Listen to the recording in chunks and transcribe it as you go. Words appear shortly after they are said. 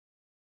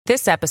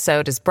This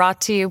episode is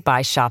brought to you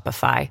by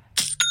Shopify.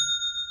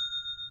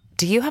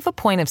 Do you have a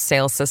point of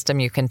sale system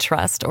you can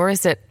trust, or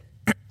is it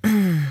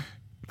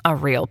a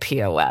real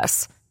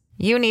POS?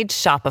 You need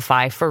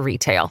Shopify for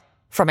retail.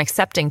 From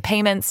accepting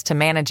payments to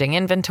managing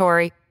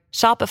inventory,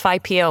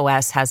 Shopify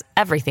POS has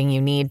everything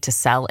you need to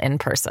sell in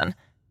person.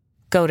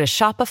 Go to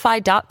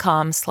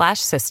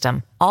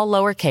shopify.com/system, all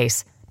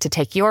lowercase, to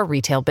take your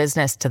retail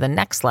business to the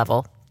next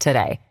level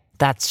today.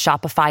 That's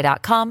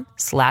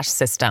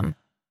shopify.com/system.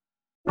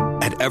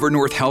 At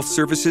Evernorth Health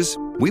Services,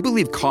 we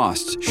believe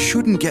costs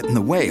shouldn't get in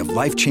the way of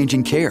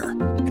life-changing care,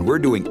 and we're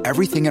doing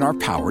everything in our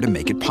power to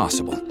make it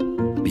possible.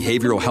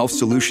 Behavioral health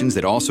solutions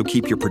that also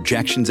keep your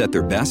projections at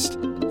their best?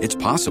 It's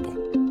possible.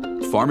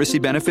 Pharmacy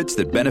benefits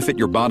that benefit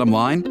your bottom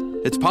line?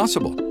 It's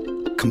possible.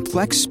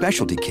 Complex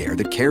specialty care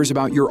that cares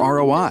about your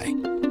ROI?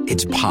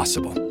 It's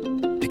possible.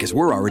 Because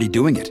we're already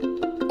doing it.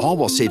 All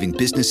while saving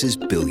businesses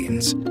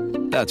billions.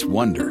 That's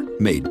Wonder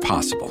made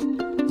possible.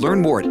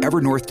 Learn more at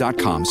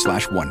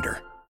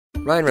evernorth.com/wonder.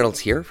 Ryan Reynolds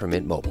here from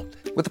Mint Mobile.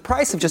 With the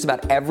price of just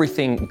about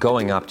everything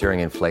going up during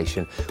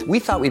inflation, we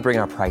thought we'd bring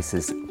our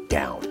prices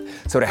down.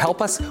 So to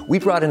help us, we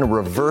brought in a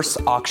reverse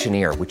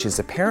auctioneer, which is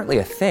apparently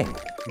a thing.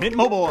 Mint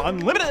Mobile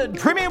Unlimited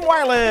Premium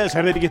Wireless.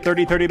 How to get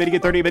 30, 30, bit to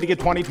get 30, bit to get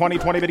 20, 20,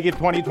 20, bit to get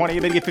 20, 20,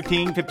 bit to get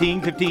 15,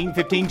 15, 15,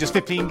 15, just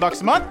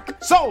 $15 a month?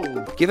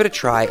 Sold! Give it a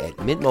try at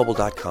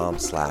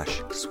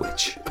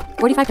mintmobile.com/switch.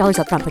 $45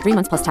 up front for 3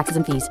 months plus taxes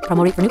and fees.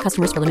 Promo rate for new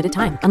customers for limited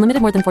time.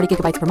 Unlimited more than 40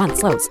 gigabytes per month.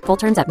 Slows full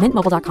terms at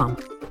mintmobile.com.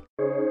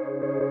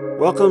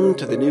 Welcome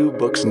to the New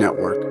Books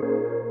Network.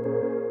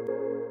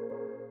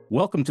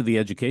 Welcome to the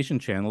education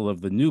channel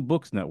of the New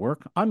Books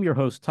Network. I'm your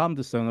host, Tom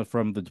DeSena,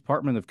 from the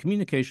Department of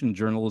Communication,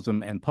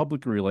 Journalism, and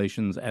Public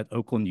Relations at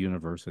Oakland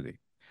University.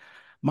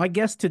 My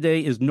guest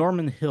today is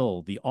Norman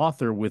Hill, the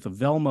author with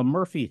Velma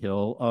Murphy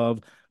Hill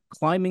of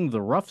Climbing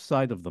the Rough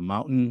Side of the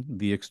Mountain,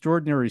 The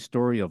Extraordinary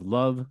Story of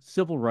Love,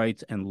 Civil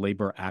Rights, and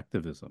Labor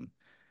Activism.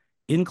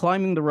 In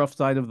Climbing the Rough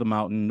Side of the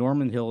Mountain,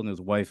 Norman Hill and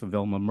his wife,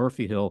 Velma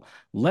Murphy Hill,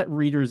 let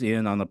readers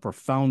in on a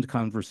profound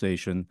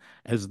conversation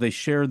as they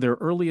share their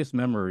earliest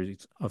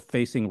memories of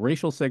facing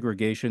racial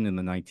segregation in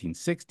the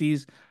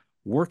 1960s,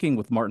 working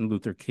with Martin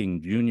Luther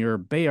King Jr.,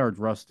 Bayard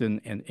Rustin,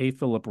 and A.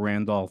 Philip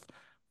Randolph,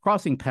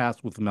 crossing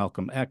paths with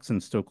Malcolm X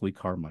and Stokely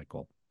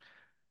Carmichael.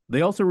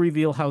 They also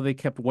reveal how they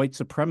kept white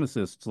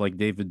supremacists like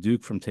David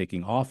Duke from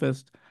taking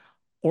office,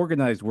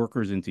 organized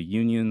workers into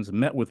unions,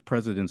 met with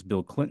Presidents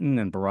Bill Clinton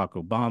and Barack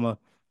Obama,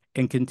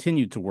 and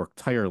continued to work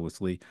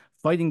tirelessly,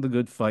 fighting the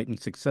good fight and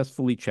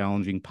successfully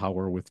challenging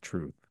power with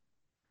truth.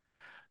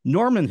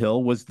 Norman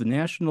Hill was the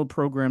National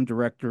Program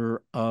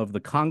Director of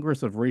the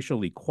Congress of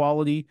Racial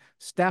Equality,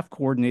 staff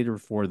coordinator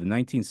for the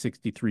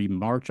 1963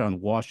 March on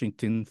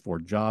Washington for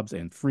Jobs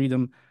and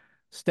Freedom,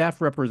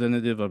 staff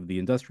representative of the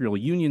Industrial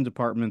Union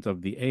Department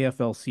of the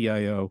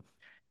AFL-CIO,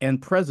 and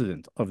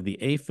president of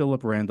the A.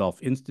 Philip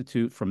Randolph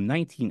Institute from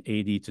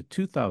 1980 to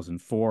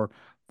 2004,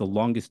 the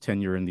longest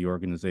tenure in the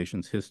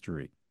organization's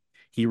history.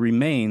 He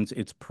remains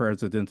its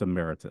president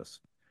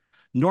emeritus.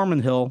 Norman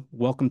Hill,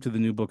 welcome to the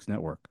New Books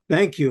Network.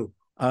 Thank you.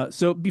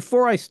 So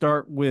before I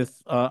start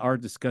with our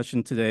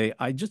discussion today,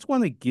 I just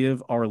want to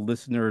give our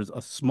listeners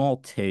a small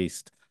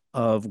taste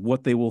of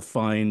what they will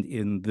find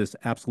in this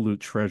absolute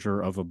treasure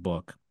of a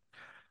book.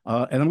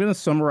 And I'm going to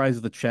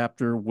summarize the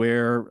chapter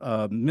where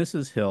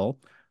Mrs. Hill,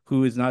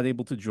 who is not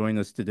able to join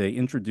us today,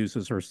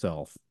 introduces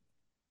herself.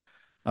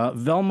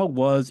 Velma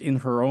was, in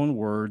her own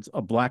words,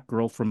 a black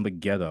girl from the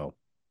ghetto.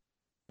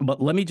 But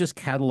let me just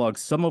catalog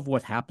some of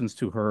what happens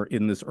to her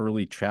in this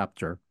early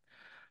chapter.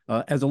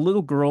 As a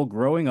little girl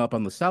growing up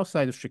on the south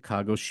side of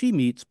Chicago, she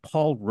meets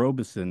Paul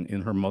Robeson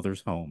in her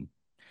mother's home.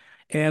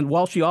 And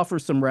while she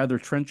offers some rather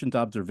trenchant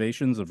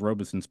observations of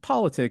Robeson's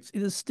politics,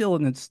 it is still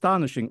an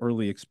astonishing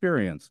early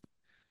experience.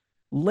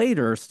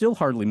 Later, still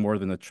hardly more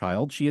than a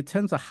child, she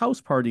attends a house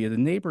party at a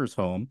neighbor's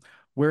home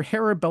where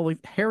Harry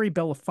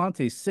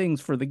Belafonte sings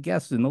for the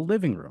guests in the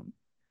living room.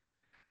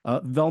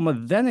 Velma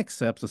then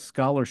accepts a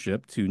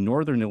scholarship to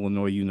Northern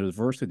Illinois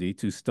University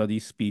to study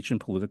speech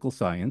and political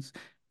science.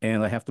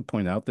 And I have to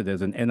point out that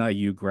as an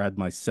NIU grad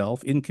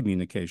myself in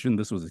communication,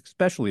 this was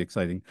especially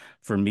exciting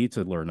for me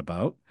to learn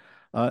about.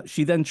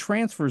 She then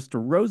transfers to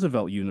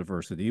Roosevelt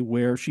University,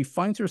 where she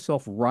finds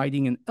herself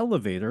riding an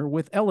elevator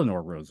with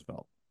Eleanor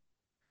Roosevelt.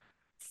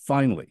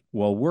 Finally,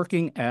 while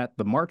working at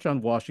the March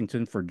on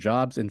Washington for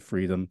Jobs and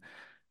Freedom,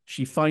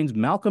 she finds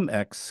Malcolm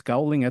X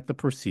scowling at the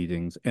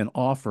proceedings and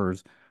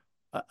offers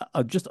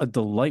just a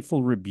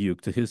delightful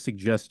rebuke to his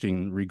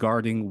suggestion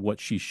regarding what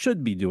she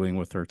should be doing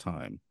with her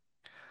time.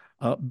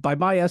 By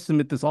my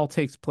estimate, this all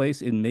takes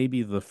place in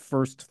maybe the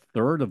first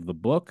third of the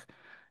book.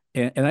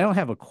 And I don't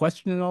have a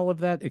question in all of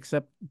that,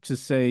 except to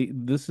say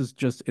this is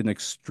just an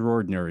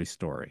extraordinary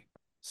story.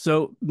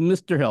 So,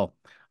 Mr. Hill,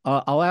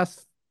 I'll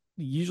ask,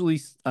 usually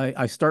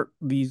I start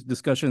these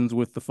discussions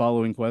with the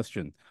following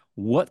question.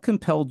 What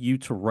compelled you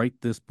to write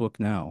this book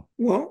now?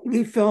 Well,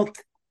 we felt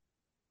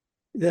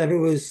that it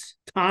was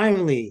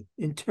timely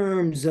in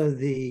terms of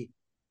the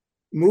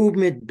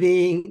movement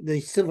being,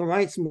 the civil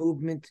rights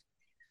movement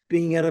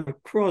being at a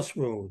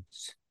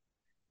crossroads.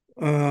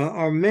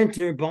 Our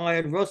mentor,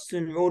 Bayard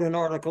Rustin, wrote an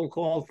article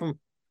called From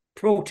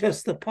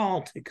Protest to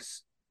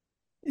Politics,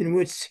 in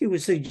which he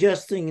was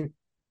suggesting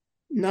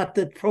not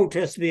that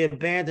protests be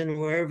abandoned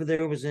wherever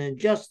there was an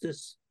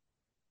injustice,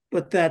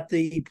 but that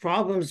the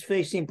problems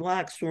facing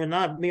Blacks were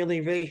not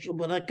merely racial,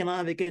 but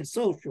economic and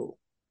social.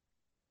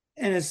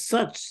 And as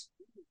such,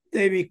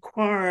 they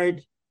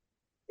required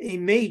a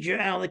major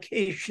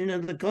allocation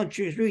of the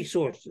country's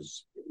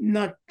resources,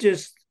 not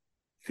just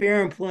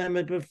fair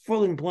employment, but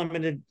full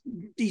employment at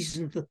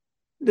decent,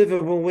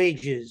 livable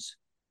wages,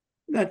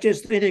 not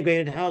just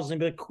integrated housing,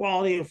 but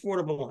quality,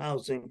 affordable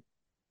housing,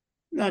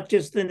 not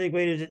just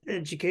integrated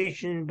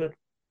education, but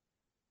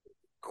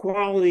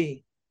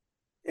quality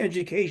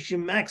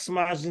education,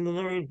 maximizing the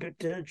learning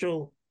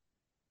potential,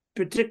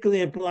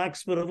 particularly of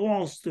Blacks, but of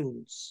all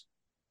students.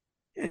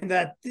 And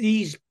that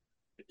these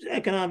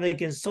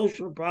economic and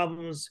social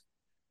problems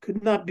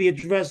could not be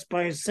addressed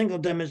by a single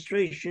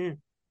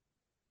demonstration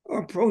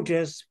or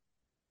protest,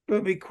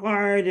 but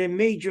required a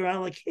major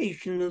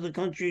allocation of the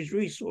country's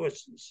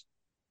resources.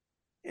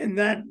 And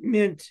that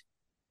meant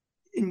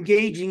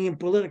engaging in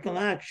political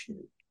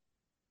action,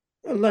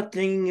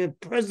 electing a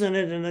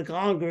president and a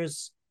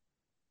Congress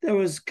that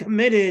was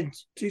committed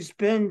to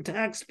spend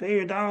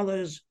taxpayer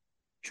dollars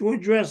to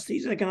address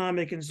these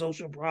economic and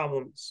social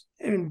problems.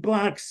 And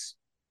Blacks,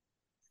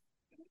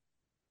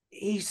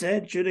 he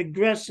said, should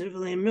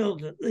aggressively and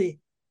militantly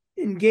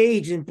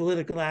engage in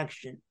political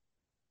action,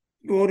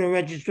 voter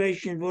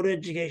registration, voter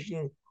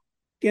education,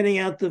 getting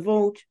out the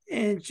vote,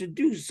 and should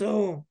do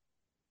so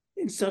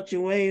in such a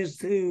way as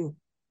to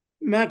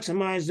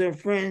maximize their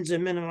friends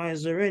and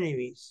minimize their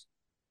enemies.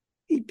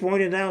 He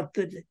pointed out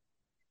that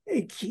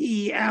a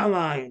key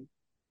ally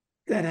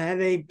that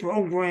had a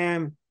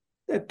program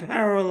that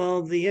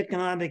paralleled the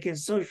economic and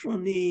social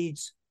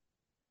needs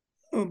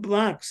of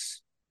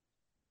Blacks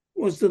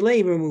was the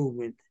labor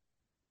movement,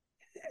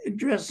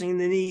 addressing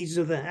the needs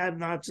of the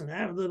have-nots and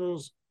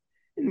have-littles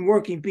and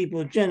working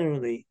people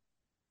generally.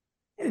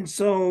 And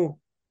so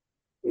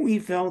we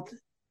felt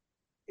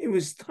it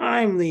was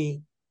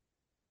timely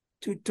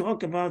to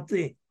talk about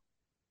the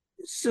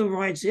civil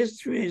rights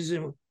history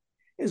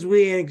as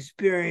we had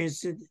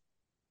experienced it,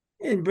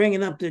 and bring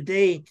it up to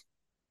date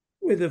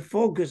with a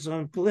focus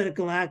on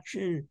political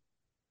action,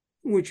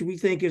 which we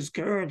think is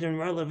current and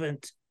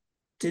relevant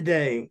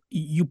today.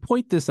 You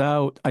point this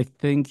out, I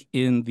think,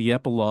 in the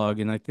epilogue,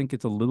 and I think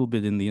it's a little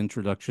bit in the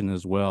introduction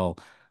as well.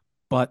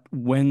 But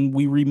when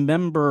we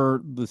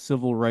remember the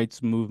civil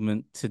rights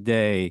movement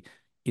today,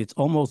 it's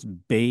almost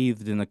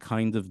bathed in a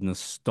kind of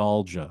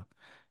nostalgia.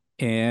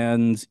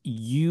 And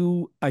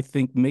you, I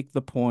think, make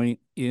the point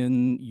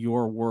in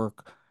your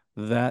work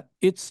that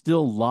it's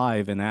still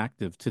live and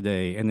active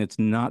today, and it's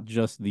not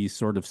just these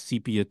sort of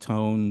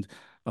sepia-toned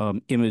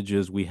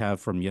images we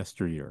have from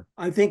yesteryear.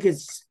 I think it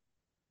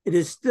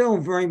is still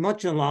very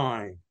much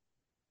alive,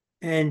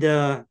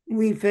 and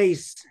we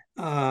face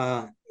in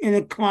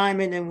a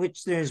climate in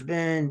which there's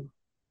been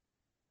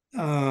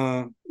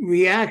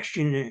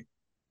reactionary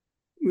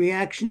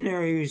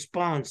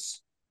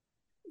response.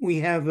 We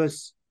have a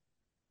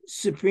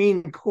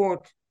Supreme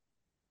Court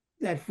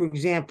that, for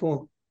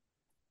example,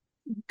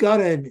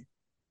 gutted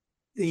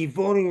the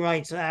Voting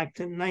Rights Act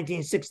of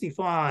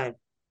 1965,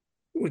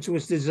 which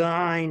was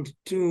designed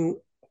to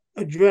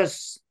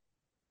address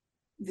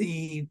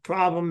the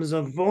problems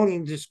of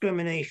voting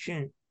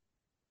discrimination,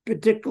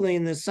 particularly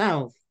in the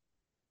South.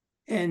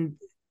 And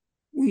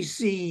we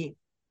see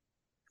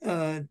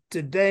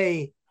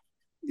today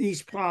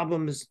these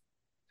problems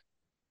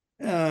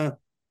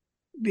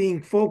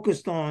being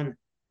focused on,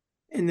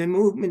 and the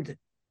movement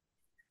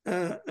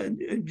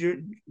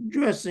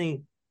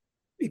addressing,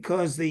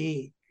 because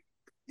the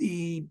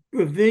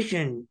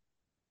provision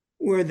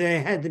where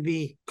there had to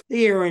be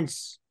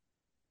clearance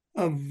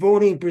of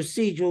voting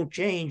procedural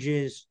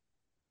changes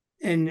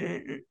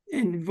and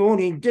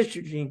voting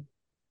districting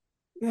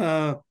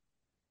to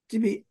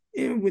be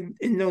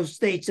in those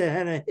states that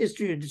had a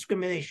history of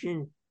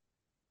discrimination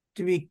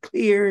to be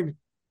cleared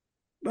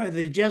by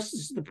the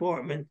Justice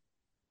Department.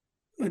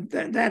 But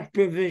that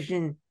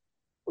provision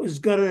was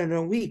gutted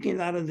and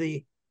weakened out of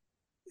the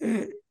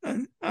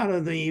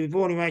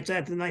Voting Rights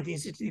Act of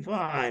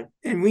 1965.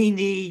 And we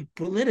need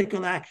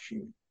political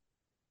action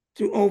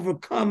to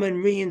overcome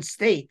and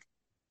reinstate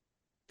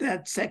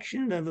that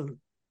section of the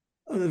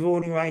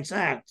Voting Rights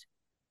Act.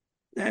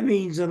 That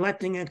means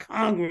electing a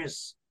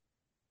Congress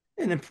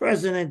and a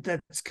president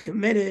that's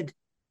committed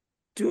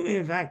to,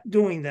 in fact,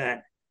 doing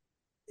that.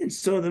 And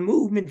so the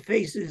movement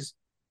faces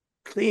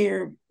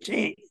clear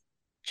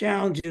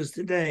challenges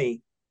today.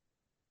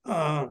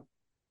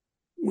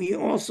 We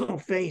also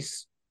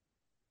face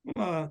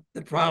the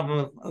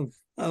problem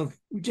of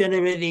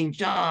generating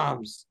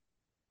jobs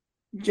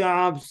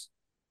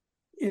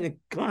in a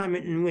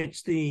climate in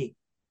which the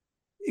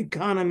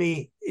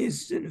economy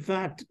is, in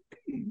fact,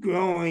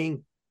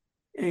 growing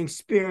and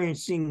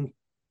experiencing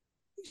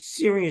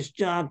serious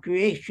job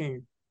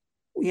creation.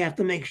 We have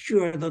to make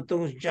sure that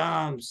those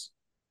jobs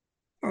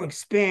are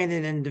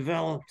expanded and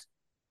developed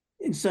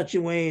in such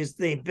a way as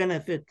they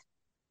benefit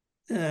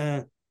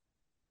the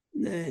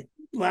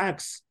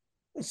blacks,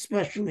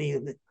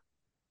 especially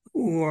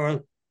who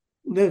are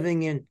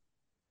living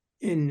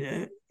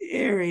in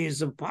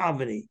areas of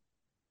poverty.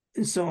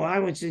 And so I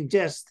would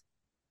suggest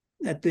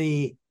that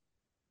the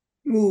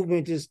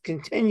movement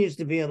continues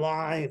to be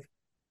alive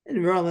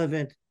and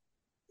relevant,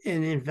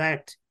 and in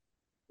fact,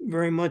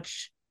 very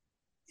much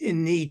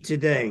in need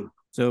today.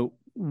 So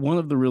one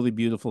of the really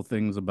beautiful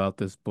things about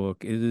this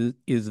book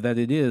is that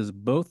it is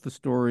both the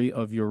story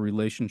of your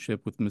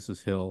relationship with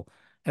Mrs. Hill,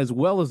 as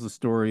well as the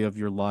story of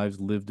your lives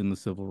lived in the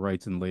civil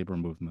rights and labor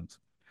movements.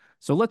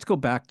 So let's go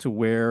back to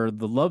where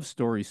the love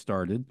story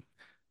started.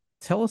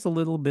 Tell us a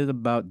little bit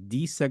about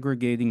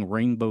desegregating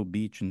Rainbow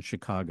Beach in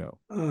Chicago.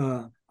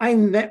 I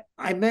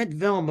met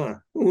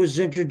Velma, who was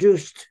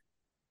introduced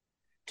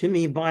to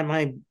me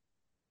by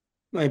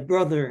my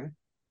brother.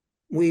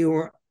 We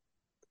were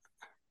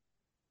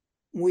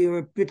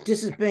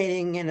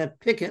participating in a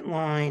picket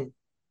line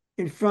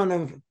in front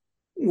of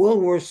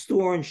Woolworth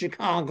store in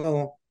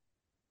Chicago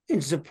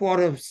in support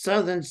of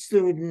Southern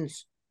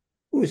students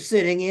who were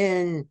sitting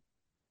in,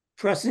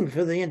 pressing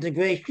for the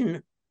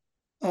integration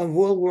of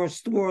Woolworth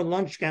store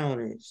lunch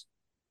counters.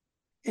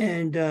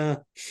 And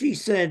she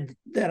said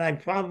that I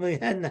probably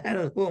hadn't had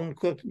a home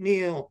cooked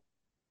meal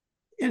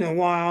in a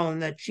while,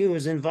 and that she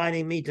was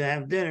inviting me to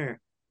have dinner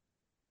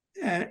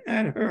at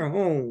her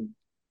home,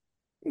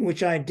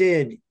 which I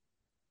did.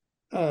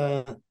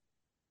 That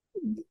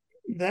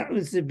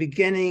was the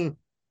beginning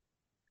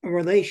of a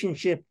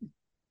relationship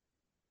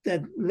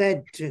that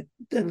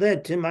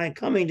led to my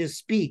coming to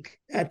speak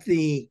at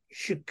the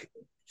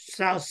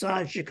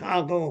Southside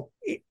Chicago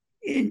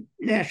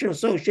National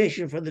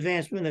Association for the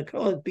Advancement of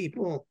Colored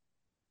People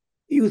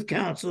Youth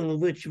Council, of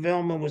which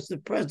Velma was the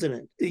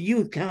president. The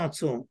Youth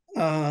Council,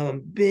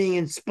 being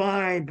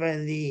inspired by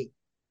the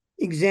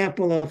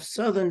example of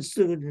Southern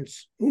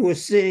students who were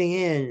sitting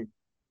in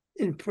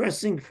and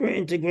pressing for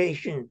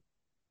integration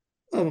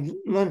of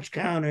lunch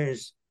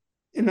counters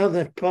and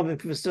other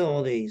public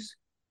facilities,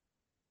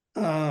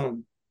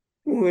 who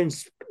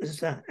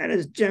had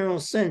a general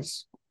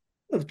sense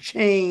of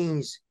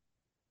change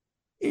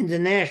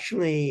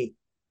internationally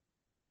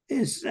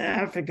as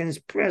Africans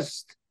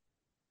pressed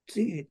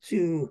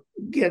to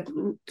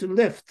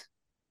lift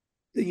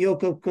the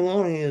yoke of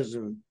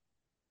colonialism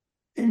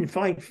and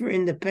fight for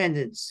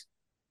independence.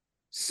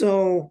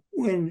 So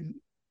when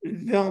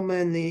Velma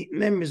and the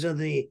members of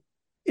the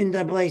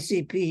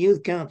NAACP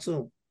Youth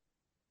Council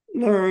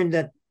learned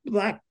that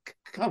Black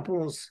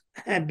couples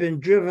had been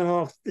driven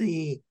off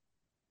the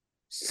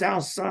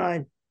South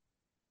Side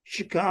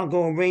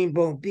Chicago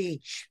Rainbow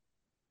Beach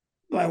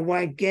by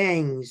white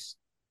gangs,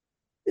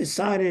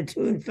 decided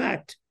to, in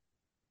fact,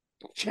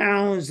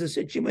 challenge the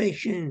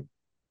situation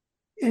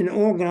and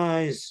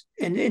organize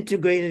an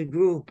integrated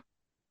group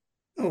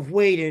of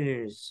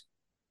wait-inners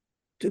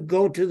to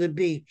go to the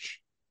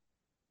beach,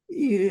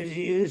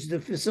 use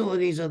the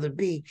facilities of the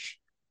beach,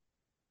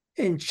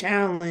 and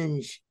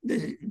challenge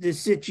the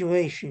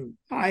situation.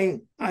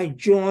 I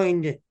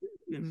joined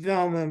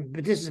Velma,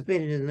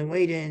 participated in the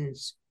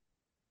wait-ins,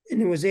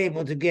 and was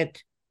able to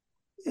get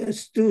a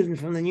student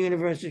from the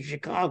University of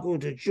Chicago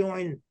to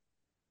join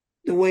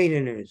the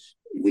wait-inners.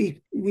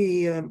 We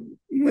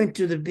went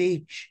to the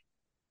beach,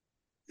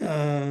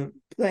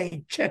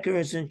 played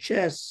checkers and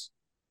chess,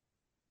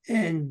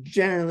 and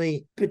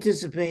generally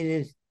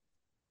participated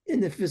in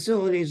the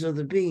facilities of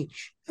the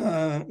beach,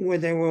 where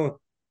there were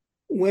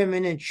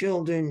women and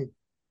children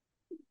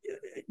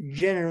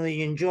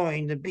generally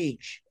enjoying the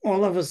beach.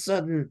 All of a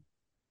sudden,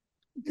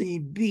 the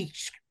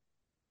beach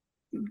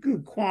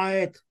grew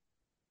quiet.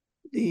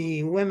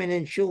 The women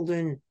and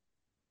children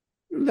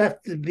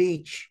left the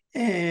beach,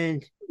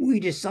 and we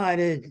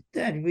decided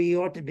that we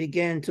ought to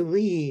begin to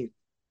leave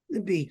the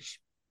beach.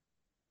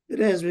 But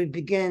as we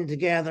began to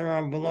gather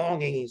our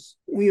belongings,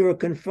 we were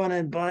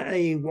confronted by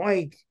a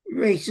white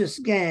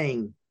racist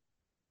gang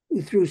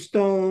who threw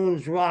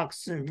stones,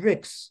 rocks, and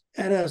bricks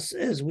at us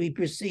as we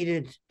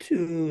proceeded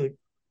to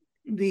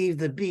leave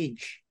the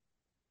beach.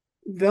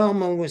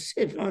 Velma was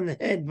hit on the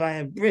head by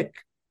a brick,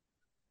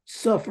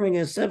 suffering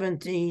a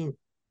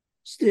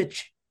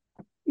 17-stitch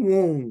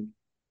wound.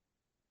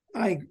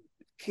 As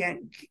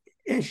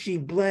she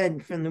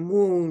bled from the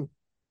wound,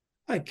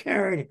 I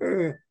carried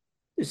her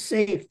to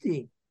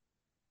safety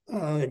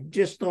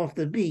just off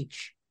the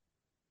beach.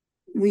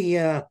 We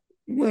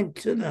went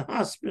to the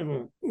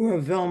hospital where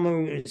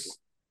Velma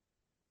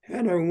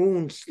had her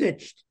wound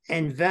stitched,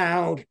 and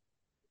vowed,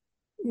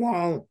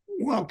 while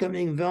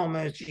welcoming Velma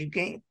as she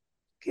came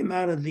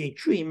out of the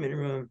treatment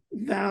room,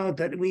 vowed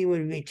that we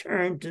would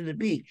return to the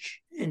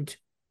beach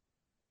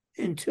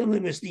until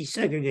it was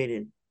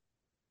desegregated,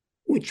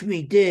 which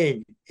we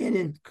did. And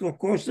in the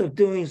course of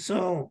doing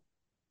so,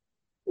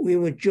 we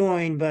were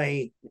joined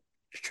by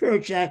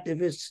church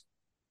activists,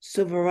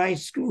 civil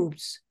rights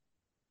groups,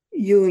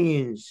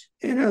 unions,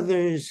 and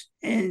others,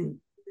 and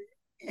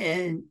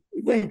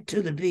went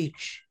to the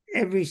beach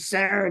every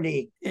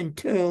Saturday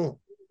until,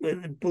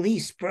 with the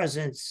police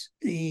presence,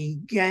 the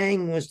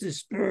gang was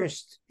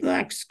dispersed.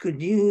 Blacks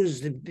could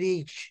use the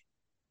beach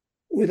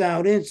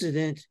without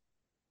incident.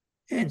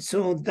 And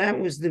so that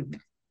was the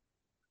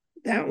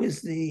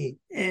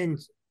and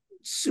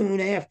soon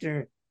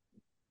after,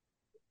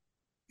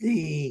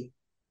 the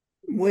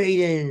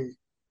wait-in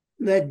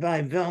led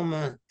by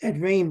Velma at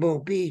Rainbow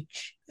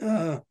Beach,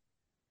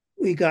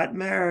 we got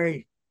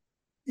married.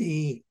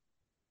 The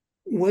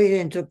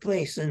wait-in took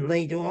place in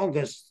late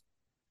August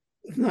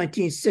of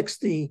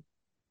 1960.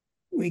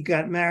 We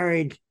got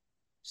married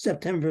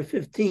September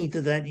 15th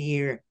of that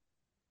year,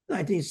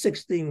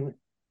 1960,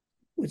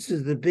 which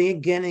is the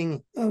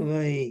beginning of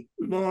a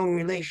long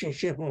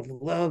relationship of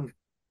love,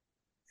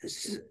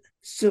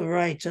 civil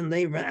rights, and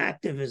labor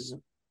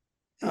activism.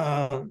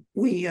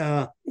 We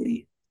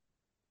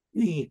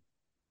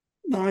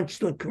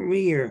launched a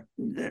career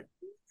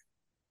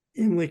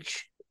in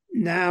which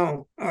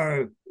now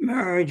our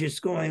marriage is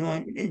going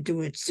on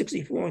into its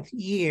 64th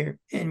year,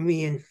 and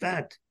we in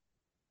fact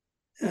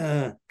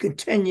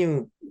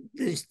continue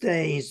these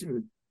days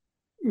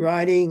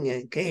writing,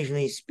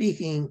 occasionally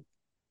speaking,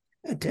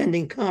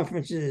 attending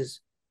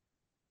conferences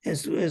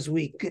as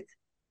we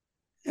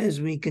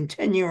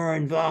continue our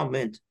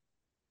involvement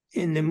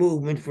in the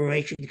movement for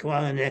racial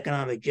equality and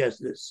economic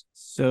justice.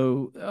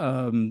 So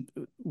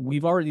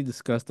we've already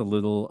discussed a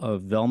little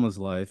of Velma's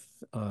life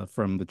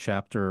from the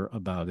chapter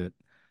about it.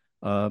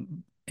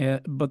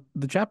 But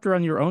the chapter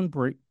on your own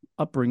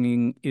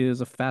upbringing is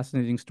a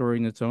fascinating story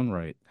in its own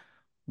right.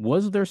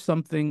 Was there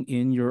something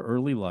in your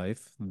early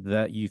life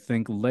that you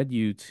think led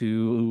you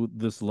to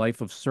this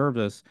life of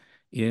service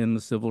in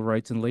the civil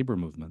rights and labor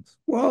movements?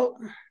 Well,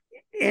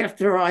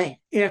 after I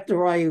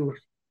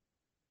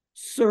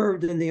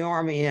served in the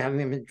Army,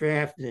 having been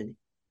drafted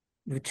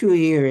for 2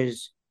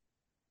 years,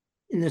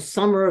 in the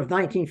summer of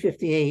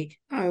 1958,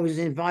 I was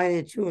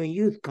invited to a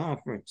youth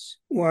conference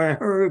where I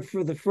heard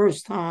for the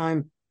first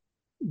time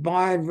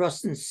Bayard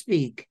Rustin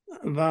speak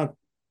about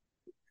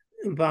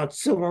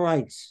civil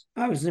rights.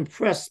 I was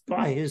impressed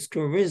by his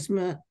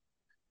charisma,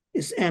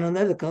 his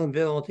analytical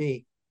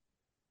ability,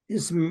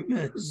 his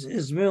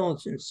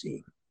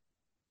militancy.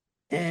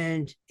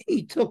 And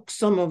he took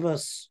some of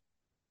us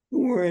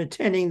who were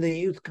attending the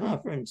youth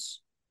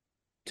conference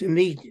to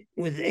meet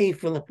with A.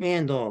 Philip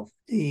Randolph,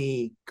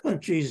 the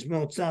country's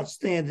most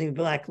outstanding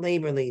Black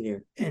labor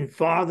leader and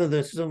father of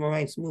the civil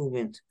rights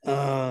movement.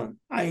 I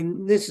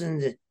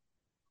listened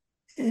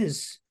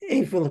as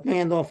A. Philip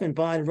Randolph and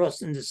Bayard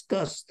Rustin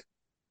discussed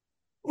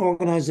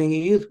organizing a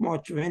youth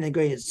march for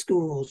integrated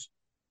schools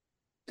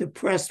to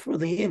press for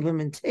the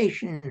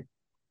implementation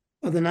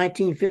of the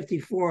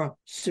 1954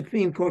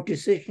 Supreme Court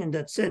decision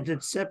that said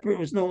that separate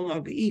was no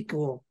longer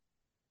equal,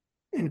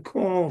 and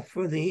call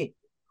for the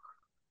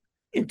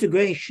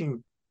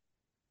integration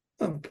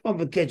of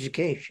public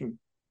education.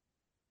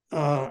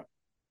 I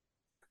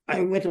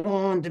went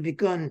on to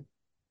begin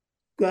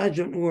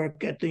graduate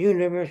work at the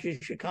University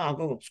of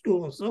Chicago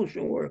School of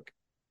Social Work,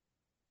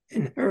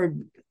 and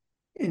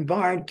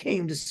Bayard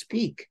came to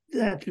speak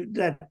that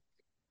the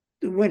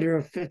winter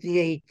of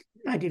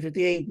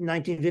 1958 and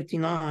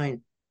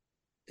 1959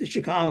 to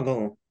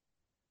Chicago.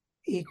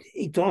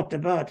 He talked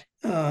about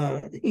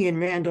he and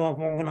Randolph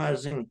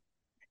organizing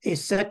a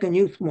second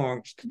youth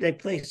march to take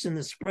place in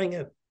the spring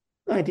of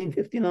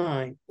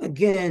 1959.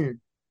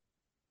 Again,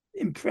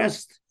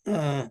 impressed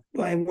by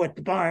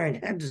what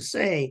Bayard had to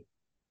say,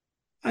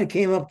 I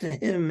came up to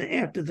him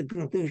after the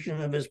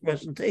conclusion of his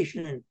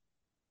presentation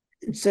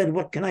and said,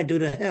 "What can I do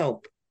to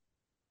help?"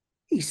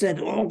 He said,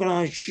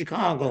 "Organize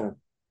Chicago."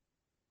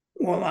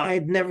 Well, I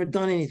had never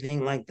done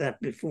anything like that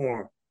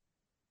before,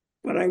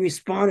 but I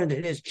responded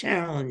to his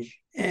challenge,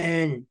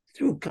 and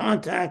through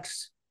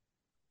contacts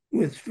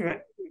with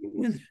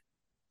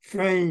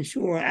friends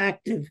who are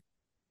active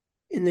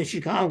in the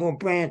Chicago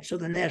branch of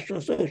the National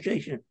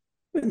Association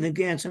for the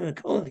Advancement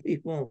of Colored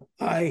People,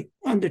 I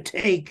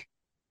undertake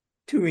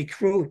to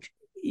recruit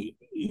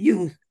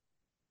youth,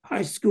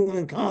 high school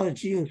and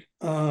college youth,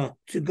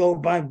 to go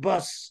by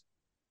bus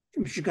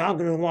from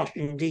Chicago to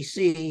Washington,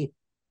 D.C.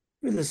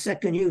 for the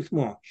second youth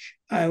march.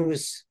 I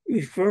was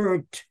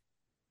referred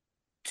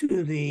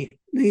to the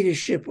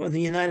leadership of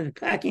the United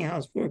Packing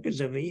House Workers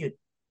of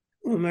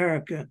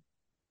America.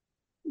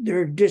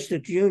 Their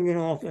district union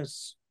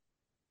office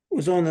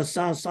was on the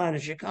south side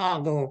of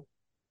Chicago,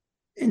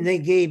 and they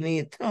gave me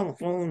a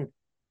telephone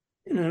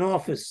in an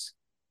office,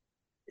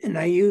 and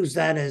I used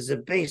that as a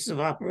base of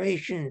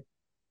operation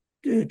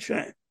to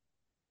try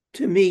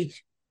to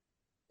meet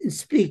and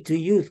speak to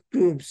youth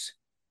groups,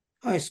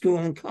 high school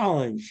and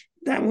college.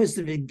 That was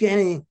the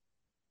beginning,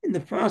 in the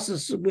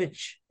process of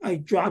which I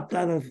dropped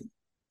out of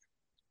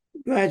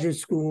graduate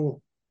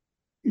school,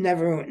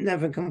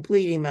 never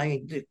completing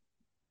my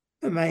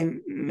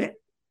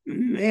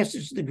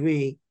master's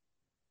degree,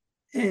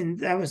 and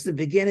that was the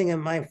beginning of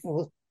my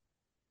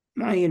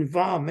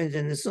involvement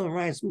in the civil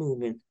rights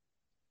movement.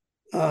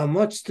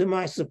 Much to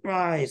my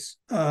surprise,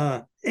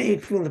 A.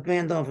 Philip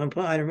Randolph and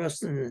Bayard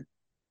Rustin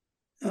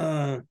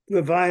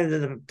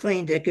provided a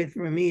plane ticket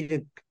for me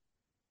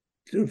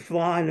to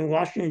fly to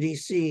Washington,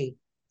 D.C.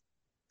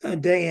 a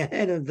day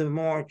ahead of the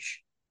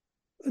march,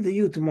 the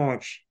youth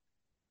march,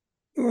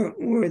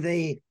 where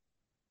they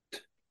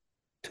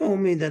told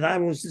me that I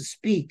was to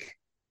speak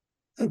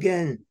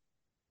again,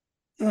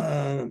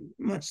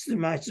 much to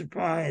my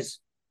surprise.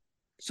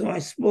 So I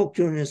spoke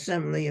to an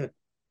assembly of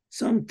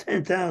some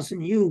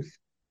 10,000 youth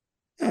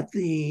at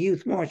the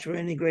Youth March for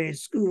Integrated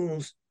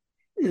Schools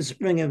in the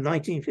spring of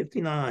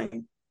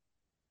 1959.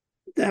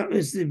 That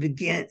was the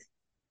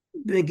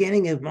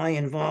beginning of my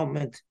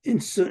involvement in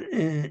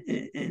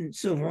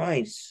civil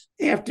rights.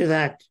 After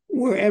that,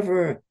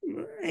 wherever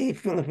A.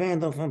 Philip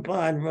Randolph and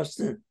Pod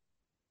Rustin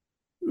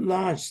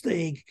launched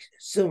a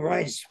civil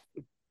rights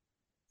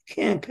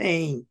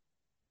campaign,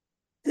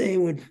 they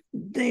would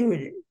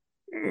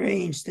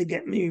arrange to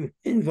get me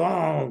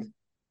involved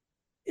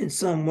in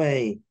some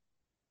way.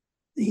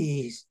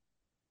 The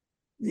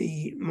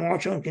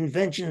March on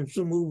Conventions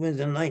movement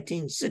in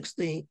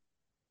 1960,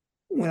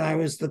 when I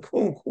was the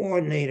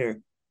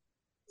co-coordinator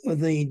of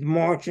the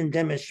march and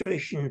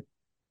demonstration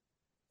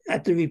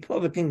at the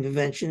Republican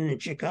convention in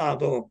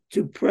Chicago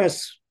to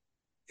press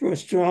for a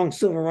strong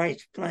civil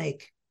rights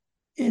plank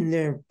in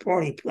their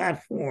party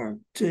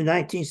platform, to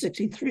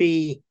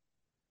 1963,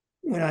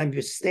 when I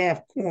was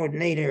staff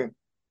coordinator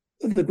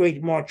of the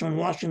Great March on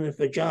Washington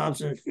for Jobs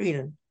and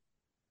Freedom,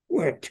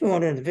 where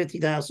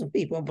 250,000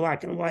 people,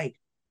 black and white,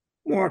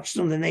 marched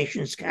from the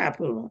nation's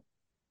capital,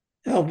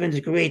 helping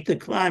to create the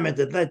climate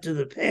that led to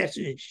the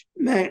passage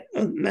of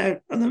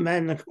the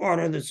Magna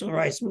Carta of the Civil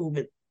Rights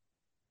Movement,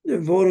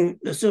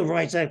 the Civil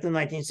Rights Act of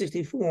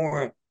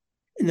 1964,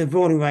 and the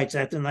Voting Rights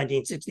Act of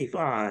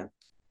 1965.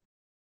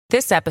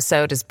 This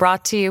episode is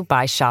brought to you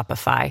by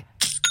Shopify.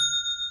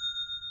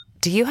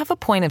 Do you have a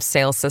point of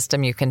sale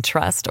system you can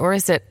trust, or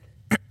is it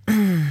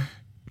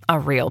a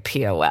real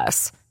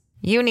POS?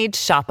 You need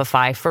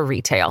Shopify for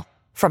retail.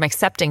 From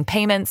accepting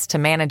payments to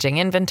managing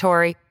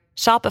inventory,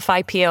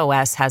 Shopify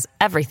POS has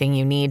everything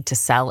you need to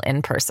sell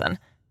in person.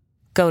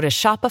 Go to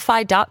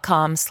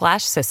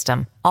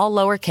shopify.com/system, all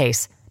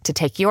lowercase, to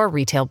take your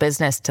retail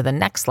business to the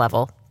next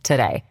level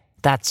today.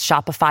 That's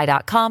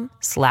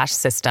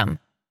shopify.com/system.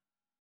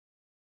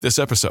 This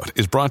episode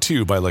is brought to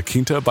you by La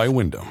Quinta by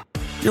Wyndham.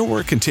 Your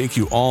work can take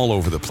you all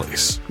over the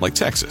place, like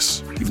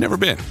Texas. You've never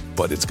been,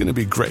 but it's going to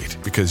be great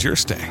because you're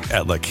staying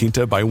at La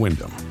Quinta by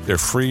Wyndham. Their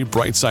free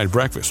Bright Side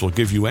breakfast will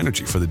give you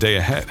energy for the day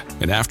ahead.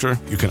 And after,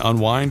 you can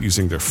unwind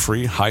using their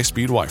free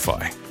high-speed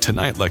Wi-Fi.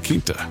 Tonight, La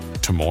Quinta.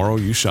 Tomorrow,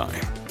 you shine.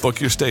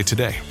 Book your stay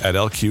today at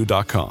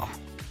lq.com.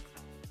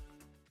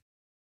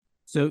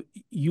 So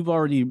you've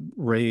already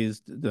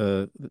raised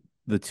the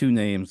two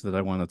names that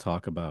I want to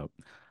talk about.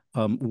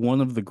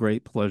 One of the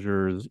great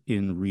pleasures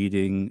in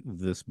reading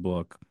this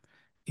book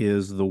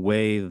is the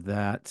way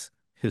that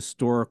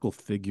historical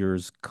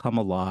figures come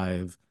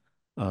alive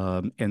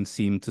and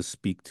seem to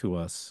speak to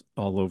us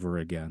all over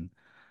again.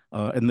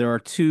 And there are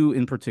two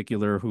in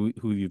particular who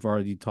you've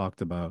already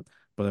talked about,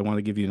 but I want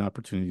to give you an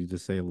opportunity to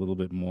say a little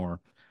bit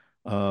more.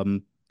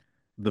 The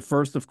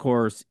first, of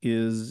course,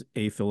 is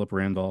A. Philip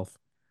Randolph.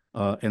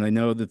 And I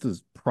know that this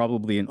is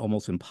probably an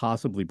almost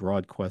impossibly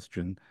broad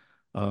question,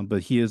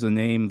 but he is a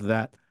name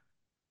that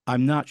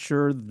I'm not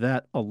sure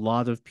that a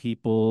lot of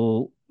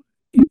people,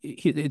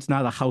 it's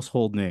not a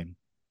household name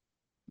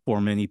for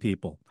many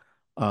people.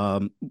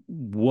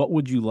 What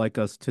would you like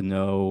us to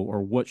know,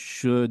 or what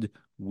should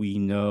we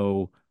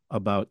know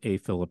about A.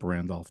 Philip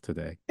Randolph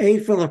today? A.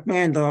 Philip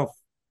Randolph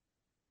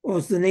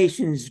was the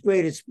nation's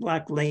greatest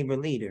black labor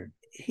leader.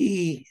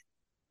 He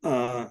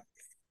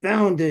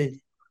founded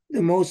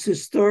the most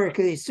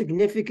historically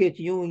significant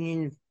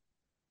union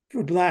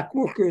for black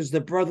workers,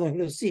 the Brotherhood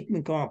of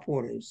Sleeping Car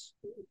Porters.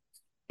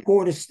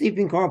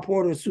 Sleeping car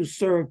porters who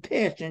served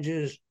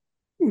passengers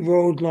who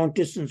rode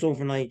long-distance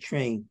overnight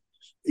trains.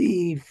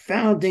 The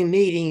founding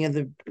meeting of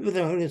the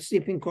Brotherhood of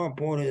Sleeping Car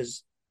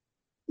Porters,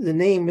 the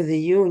name of the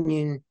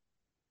union,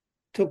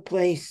 took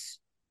place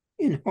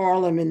in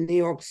Harlem in New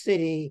York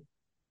City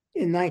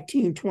in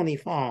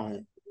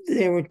 1925.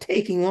 They were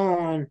taking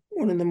on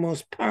one of the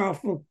most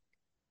powerful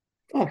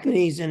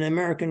companies in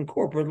American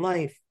corporate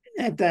life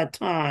at that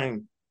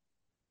time,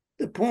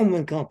 the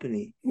Pullman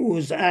Company, who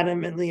was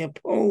adamantly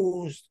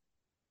opposed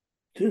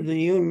to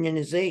the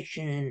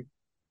unionization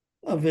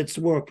of its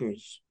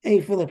workers.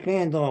 A. Philip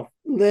Randolph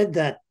led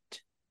the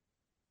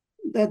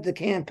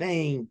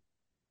campaign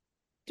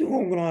to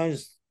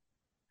organize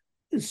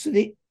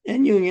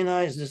and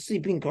unionize the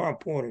sleeping car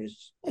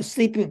porters. A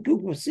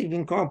group of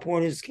sleeping car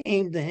porters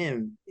came to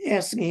him,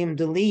 asking him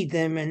to lead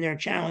them in their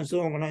challenge to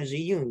organize a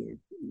union.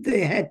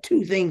 They had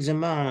two things in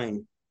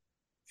mind.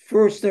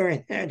 First,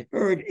 they had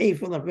heard A.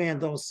 Philip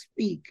Randolph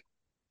speak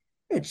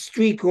at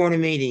street corner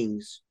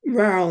meetings,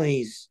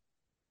 rallies,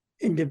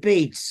 and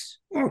debates,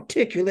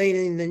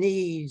 articulating the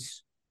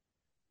needs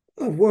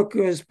of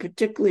workers,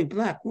 particularly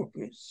black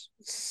workers.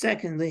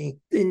 Secondly,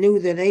 they knew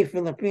that A.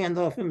 Philip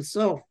Randolph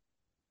himself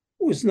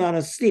was not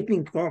a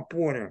sleeping car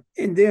porter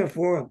and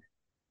therefore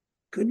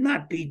could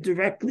not be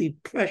directly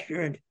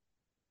pressured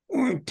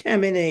or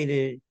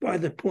intimidated by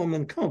the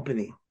Pullman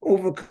Company.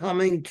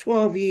 Overcoming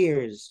 12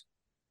 years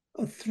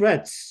of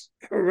threats,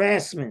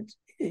 harassment,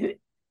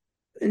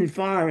 and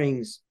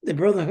firings, the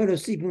Brotherhood of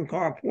Sleeping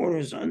Car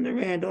Porters under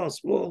Randolph's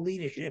full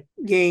leadership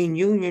gained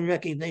union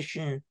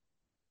recognition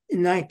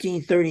in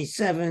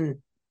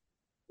 1937,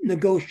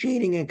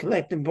 negotiating a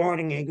collective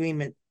bargaining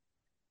agreement,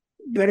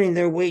 bettering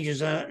their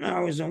wages,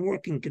 hours, and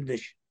working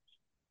conditions.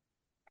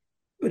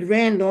 But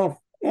Randolph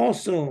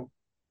also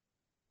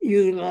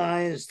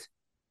utilized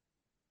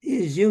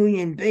his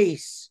union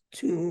base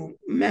to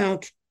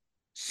mount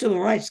civil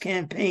rights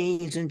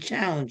campaigns and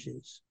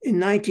challenges. In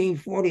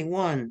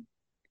 1941,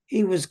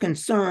 he was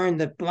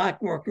concerned that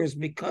Black workers,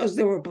 because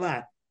they were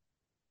Black,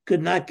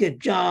 could not get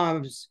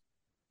jobs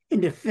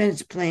in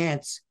defense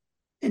plants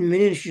and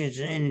munitions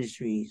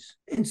industries.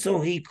 And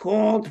so he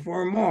called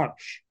for a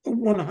march of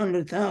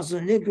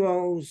 100,000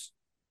 Negroes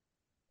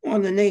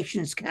on the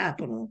nation's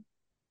capital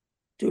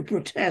to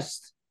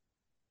protest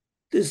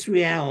this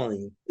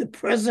reality. The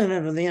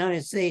president of the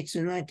United States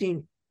in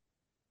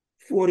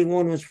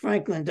 1941 was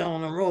Franklin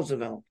Delano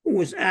Roosevelt, who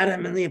was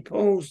adamantly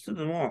opposed to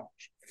the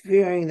march,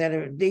 fearing that it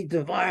would lead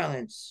to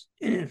violence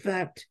and, in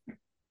fact,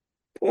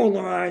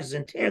 polarize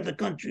and tear the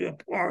country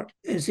apart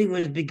as he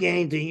was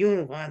beginning to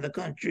unify the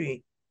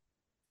country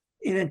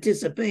in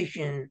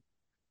anticipation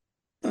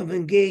of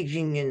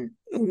engaging in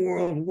a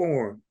world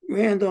war.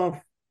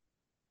 Randolph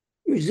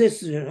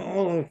resisted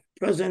all of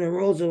President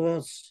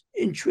Roosevelt's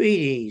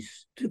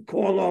entreaties to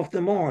call off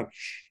the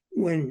march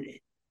when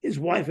his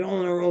wife,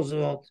 Eleanor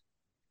Roosevelt,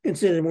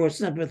 considered more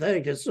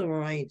sympathetic to civil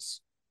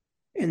rights,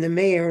 and the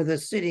mayor of the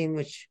city in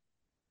which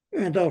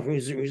Randolph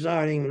was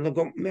residing,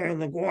 Mayor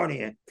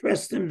LaGuardia,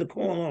 pressed him to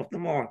call off the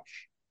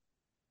march.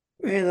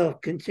 Randolph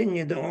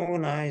continued to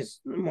organize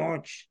the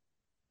march,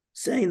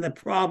 saying the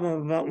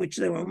problem about which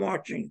they were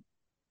marching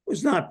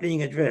was not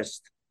being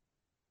addressed.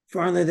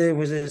 Finally, there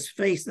was this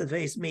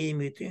face-to-face meeting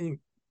between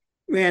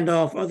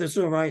Randolph, other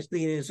civil rights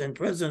leaders, and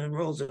President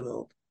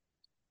Roosevelt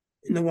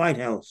in the White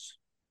House.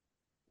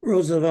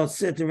 Roosevelt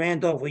said to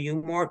Randolph, "Will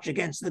you march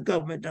against the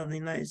government of the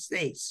United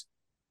States?"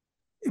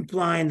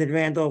 implying that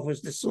Randolph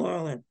was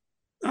disloyal and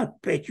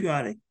not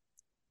patriotic.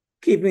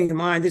 Keeping in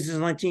mind this is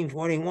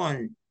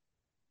 1941,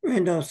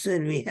 Randolph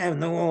said, "We have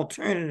no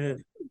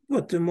alternative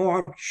but to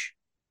march,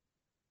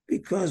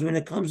 because when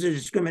it comes to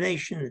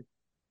discrimination,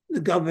 the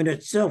government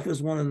itself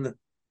is one of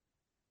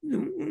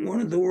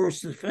the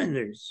worst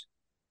offenders."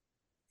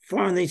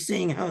 Finally,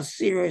 seeing how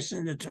serious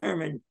and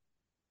determined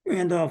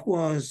Randolph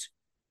was,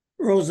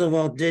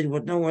 Roosevelt did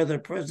what no other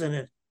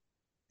president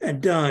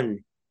had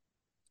done.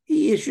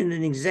 He issued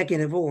an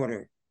executive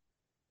order,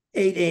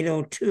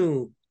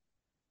 8802,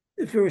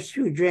 the first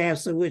two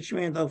drafts of which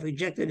Randolph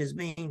rejected as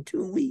being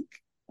too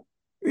weak.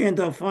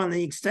 Randolph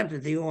finally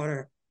accepted the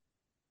order,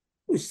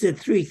 which did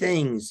three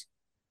things.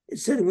 It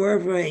said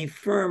wherever a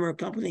firm or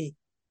company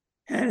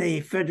had a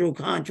federal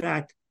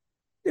contract,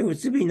 there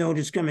was to be no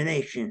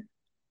discrimination.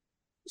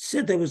 It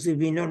said there was to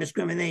be no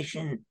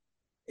discrimination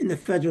in the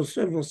federal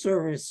civil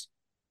service,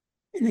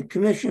 and a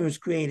commission was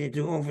created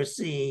to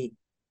oversee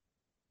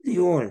the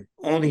order.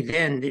 Only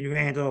then did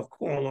Randolph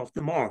call off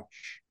the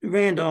march.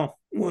 Randolph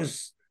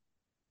was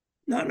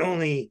not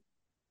only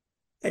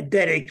a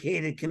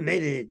dedicated,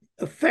 committed,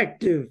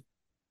 effective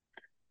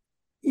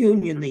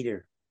union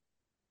leader,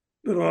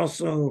 but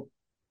also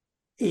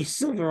a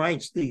civil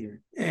rights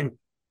leader. And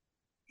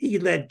he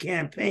led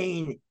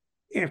campaign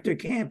after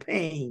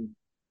campaign,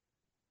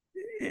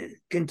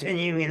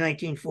 continuing in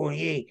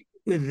 1948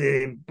 with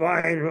the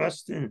Bayard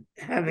Rustin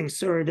having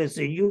served as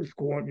the youth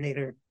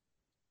coordinator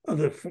of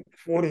the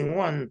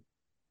 41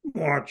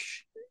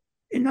 March.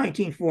 In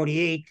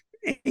 1948,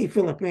 A.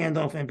 Philip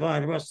Randolph and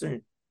Bayard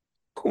Rustin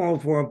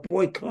called for a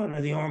boycott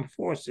of the armed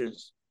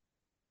forces,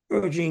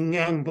 urging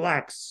young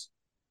Blacks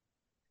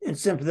and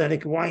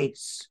sympathetic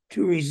whites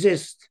to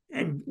resist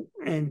and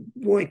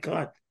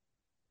boycott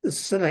the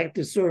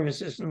selective service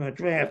system of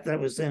draft that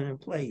was then in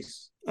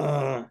place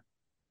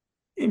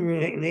in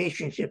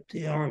relationship to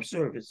the armed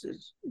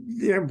services.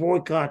 Their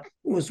boycott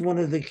was one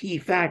of the key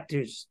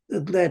factors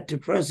that led to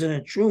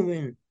President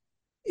Truman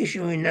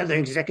issuing another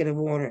executive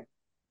order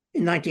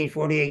in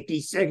 1948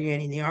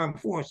 desegregating the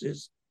armed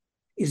forces,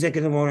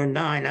 Executive Order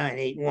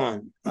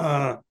 9981.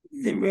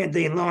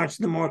 They launched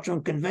the March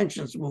on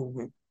Conventions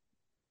movement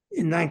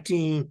in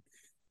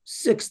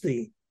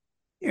 1960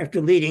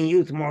 after leading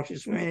youth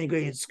marches for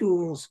integrated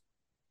schools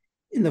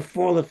in the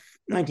fall of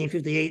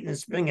 1958 and the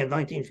spring of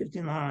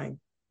 1959.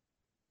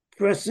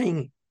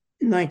 Pressing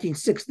in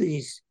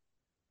 1960s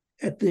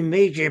at the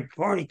major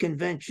party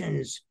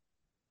conventions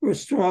for a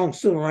strong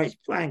civil rights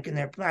plank in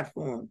their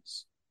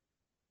platforms.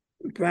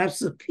 And perhaps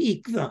the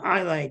peak, the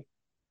highlight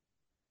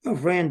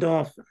of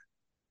Randolph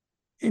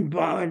and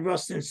Bayard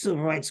Rustin's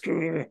civil rights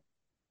career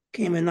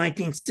came in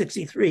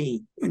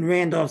 1963 when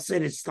Randolph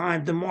said it's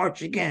time to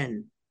march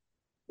again,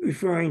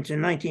 referring to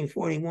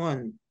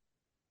 1941,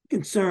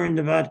 concerned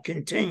about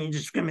continued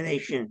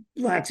discrimination,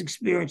 Blacks'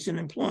 experience in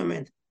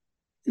employment,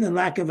 and the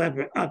lack of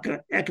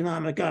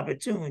economic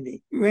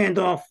opportunity.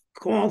 Randolph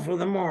called for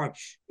the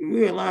march,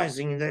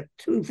 realizing that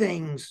two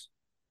things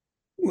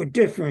were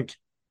different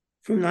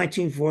from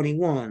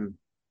 1941.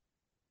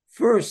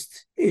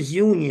 First, his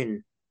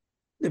union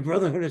the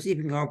Brotherhood of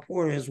Sleeping Car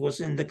Porters was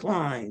in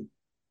decline.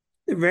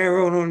 The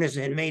railroad owners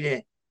had made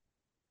a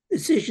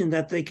decision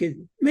that they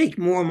could make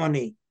more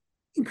money,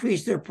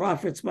 increase their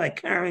profits by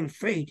carrying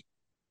freight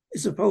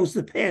as opposed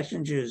to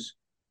passengers,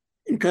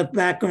 and cut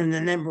back on the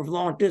number of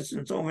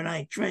long-distance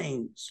overnight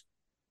trains,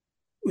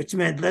 which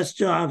meant less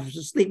jobs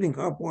for sleeping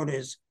car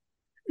porters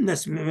and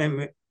less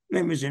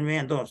members in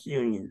Randolph's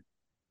union.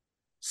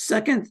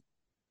 Second,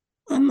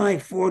 unlike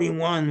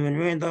 41, when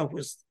Randolph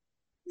was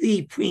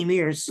the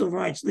premier civil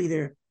rights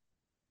leader,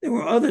 there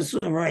were other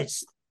civil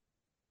rights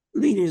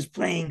leaders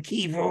playing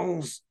key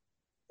roles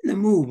in the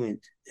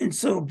movement. And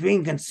so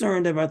being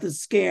concerned about the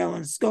scale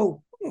and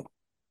scope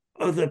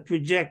of the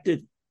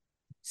projected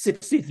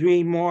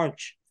 63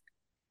 March,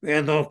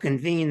 Randolph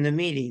convened the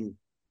meeting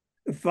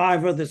of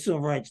 5 other civil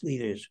rights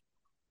leaders: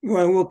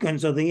 Roy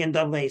Wilkins of the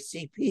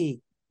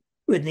NAACP,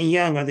 Whitney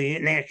Young of the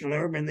National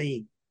Urban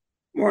League,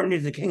 Martin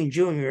Luther King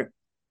Jr.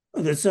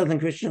 of the Southern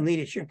Christian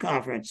Leadership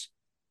Conference,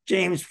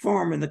 James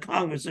Farmer of the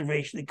Congress of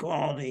Racial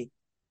Equality,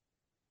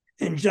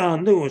 and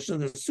John Lewis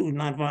of the Student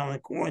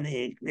Nonviolent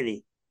Coordinating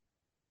Committee.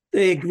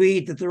 They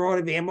agreed that there ought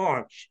to be a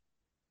march,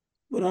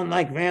 but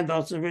unlike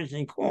Randolph's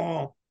original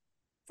call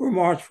for a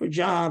march for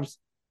jobs,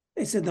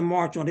 they said the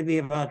march ought to be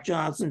about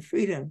jobs and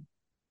freedom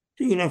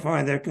to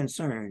unify their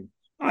concerns.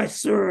 I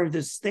served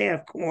as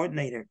staff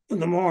coordinator of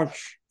the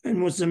march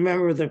and was a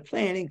member of the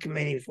planning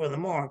committee for the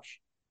march,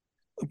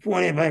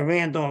 appointed by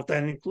Randolph,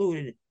 that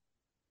included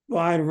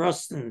Clyde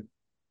Rustin,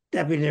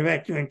 deputy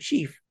director and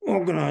chief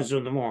organizer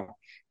of the march,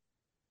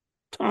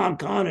 Tom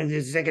Connor, the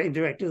executive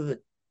director of the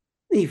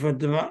League for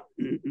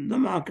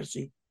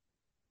Democracy,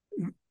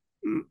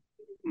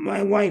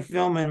 my wife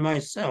Velma, and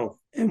myself.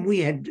 And we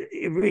had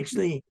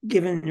originally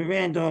given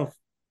Randolph,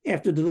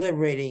 after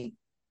deliberating,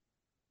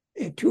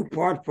 a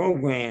 2-part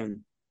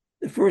program.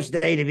 The first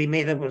day to be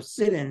made up of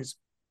sit-ins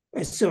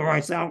by civil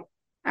rights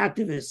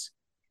activists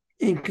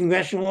in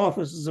congressional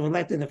offices of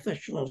elected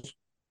officials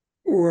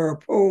who were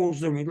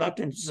opposed or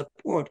reluctant to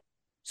support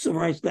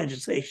civil rights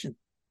legislation.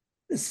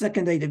 The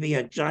second day to be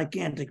a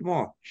gigantic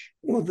march.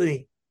 Well,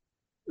 the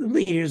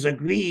leaders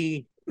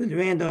agreed with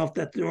Randolph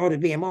that there ought to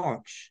be a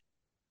march.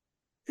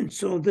 And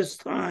so this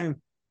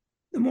time,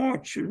 the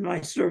march, with my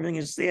serving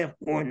as staff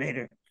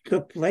coordinator,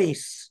 took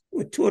place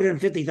with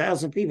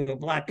 250,000 people,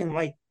 black and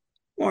white,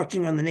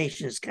 marching on the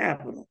nation's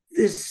capital.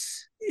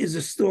 This is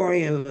a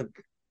story of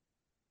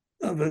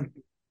a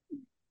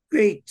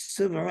great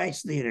civil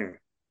rights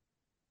leader,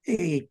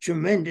 a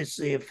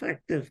tremendously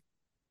effective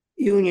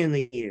union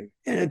leader,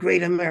 and a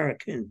great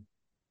American,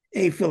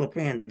 A. Philip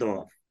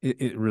Randolph.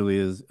 It really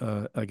is,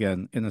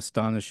 again, an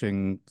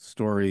astonishing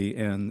story.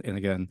 And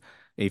again,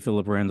 A.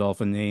 Philip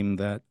Randolph, a name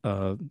that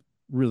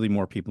really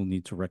more people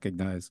need to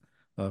recognize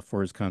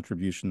for his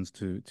contributions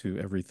to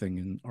everything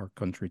in our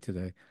country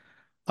today.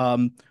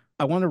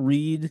 I want to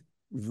read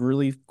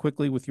really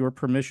quickly, with your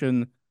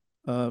permission,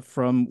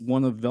 from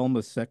one of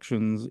Velma's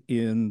sections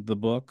in the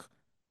book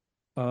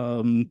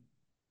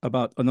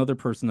about another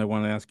person I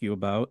want to ask you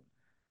about.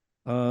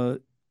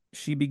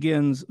 She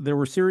begins, "There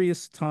were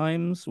serious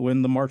times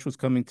when the march was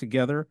coming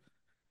together,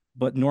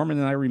 but Norman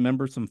and I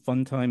remember some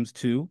fun times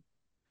too.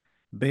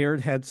 Bayard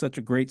had such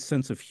a great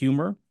sense of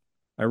humor.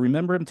 I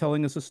remember him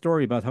telling us a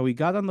story about how he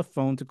got on the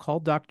phone to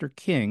call Dr.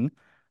 King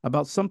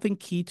about something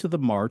key to the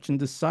march and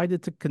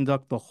decided to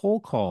conduct the whole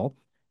call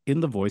in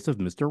the voice of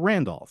Mr.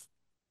 Randolph,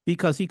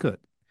 because he could.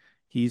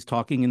 He's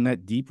talking in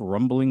that deep,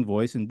 rumbling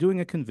voice and doing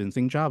a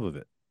convincing job of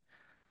it.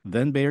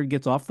 Then Bayard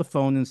gets off the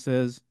phone and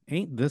says,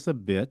 'Ain't this a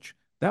bitch?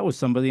 That was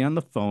somebody on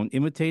the phone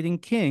imitating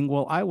King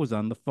while I was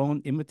on the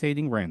phone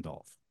imitating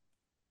Randolph.'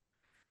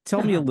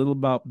 Tell me a little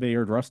about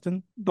Bayard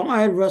Rustin."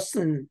 Bayard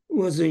Rustin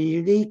was a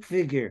unique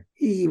figure.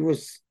 He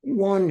was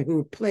one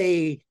who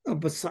played a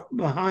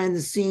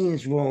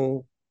behind-the-scenes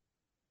role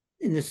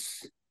in the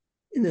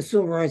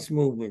civil rights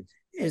movement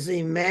as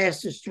a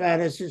master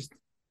strategist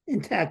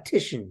and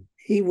tactician.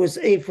 He was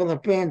A.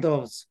 Philip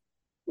Randolph's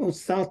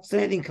most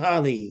outstanding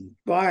colleague.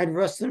 Bayard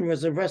Rustin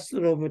was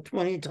arrested over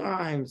 20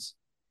 times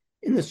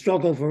in the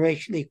struggle for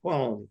racial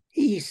equality.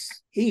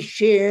 He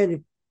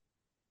shared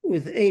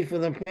with A.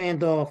 Philip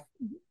Randolph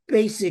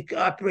basic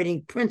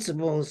operating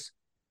principles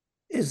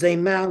as they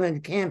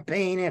mounted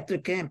campaign after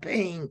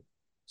campaign,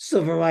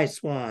 civil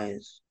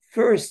rights-wise.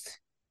 First,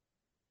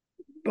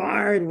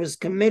 Bayard was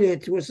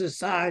committed to a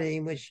society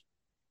in which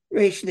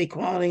racial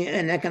equality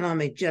and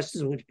economic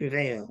justice would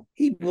prevail.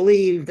 He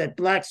believed that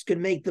blacks could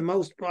make the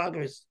most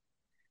progress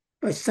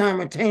by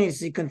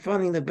simultaneously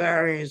confronting the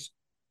barriers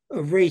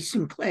of race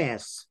and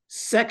class.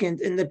 Second,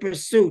 in the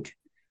pursuit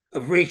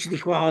of racial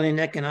equality and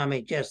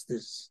economic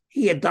justice,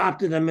 he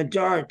adopted a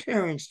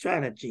majoritarian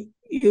strategy,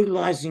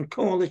 utilizing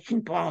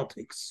coalition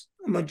politics,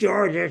 a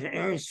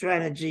majoritarian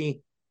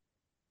strategy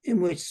in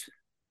which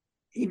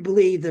he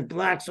believed that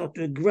blacks ought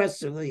to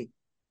aggressively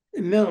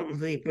and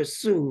militantly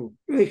pursue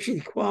racial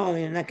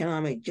equality and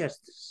economic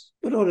justice,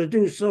 but ought to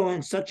do so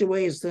in such a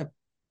way as to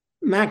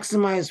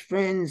maximize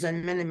friends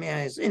and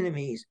minimize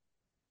enemies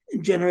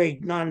and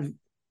generate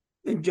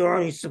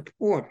non-majority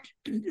support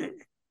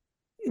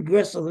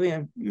aggressively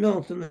and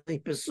militantly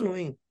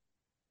pursuing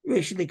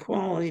racial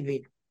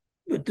equality,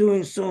 but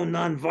doing so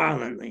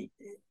nonviolently.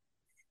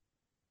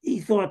 He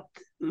thought,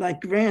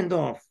 like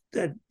Randolph,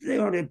 that they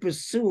ought to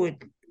pursue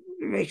it,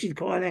 racial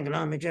equality and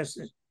economic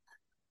justice,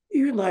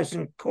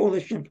 utilizing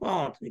coalition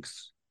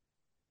politics,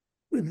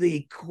 with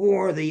the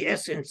core, the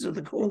essence of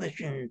the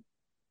coalition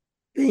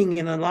being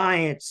an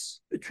alliance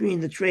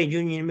between the trade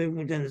union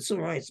movement and the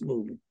civil rights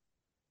movement,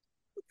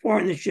 a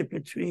partnership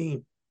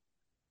between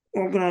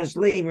organized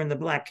labor and the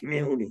Black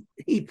community.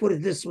 He put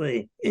it this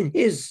way: in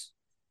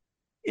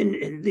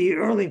the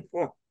early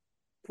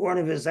part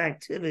of his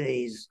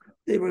activities,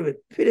 there were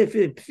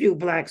pitiful few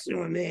Blacks who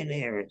were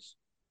millionaires.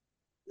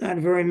 Not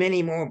very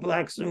many more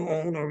Blacks who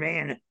owned or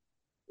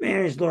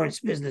managed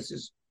large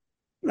businesses.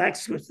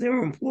 Blacks, which they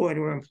were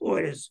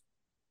employed as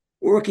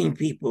working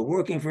people,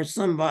 working for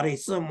somebody,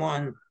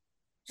 someone,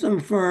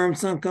 some firm,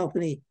 some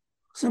company,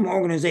 some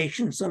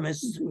organization, some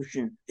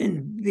institution,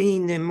 and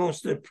being the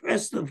most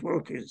oppressed of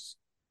workers.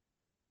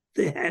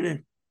 They had a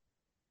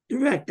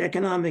direct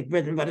economic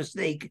bread and butter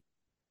stake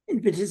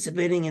in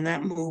participating in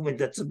that movement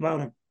that's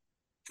about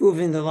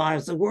improving the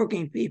lives of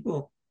working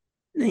people,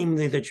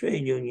 namely the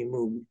trade union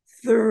movement.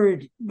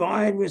 Third,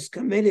 Bide was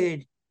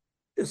committed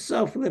to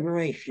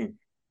self-liberation.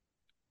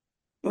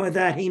 By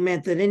that, he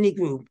meant that any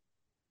group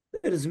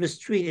that is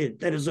mistreated,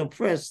 that is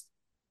oppressed,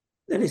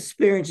 that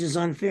experiences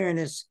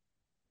unfairness,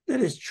 that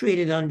is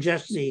treated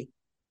unjustly,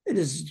 that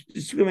is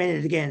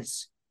discriminated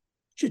against,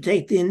 should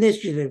take the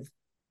initiative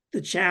to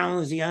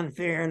challenge the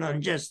unfair and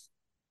unjust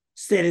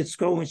status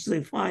quo in which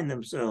they find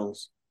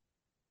themselves.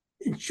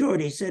 In short,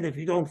 he said, if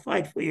you don't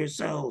fight for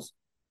yourselves,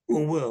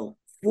 who will?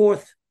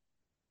 Fourth,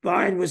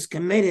 Biden was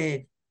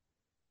committed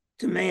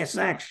to mass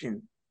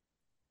action.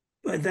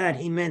 By that,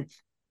 he meant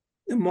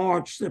the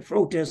march, the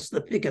protest,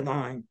 the picket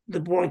line, the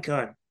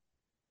boycott,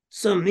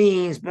 some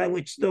means by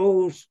which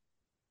those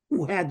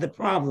who had the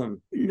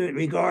problem,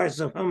 regardless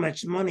of how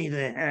much money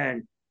they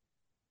had,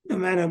 no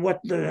matter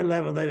what their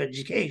level of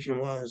education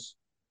was,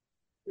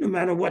 no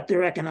matter what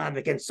their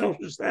economic and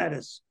social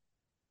status,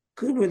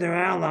 could, with their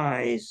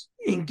allies,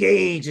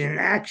 engage in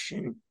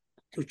action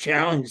to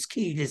challenge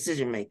key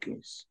decision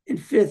makers. And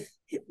fifth,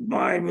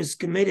 Biden was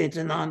committed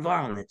to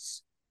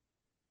nonviolence.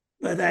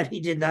 By that, he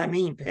did not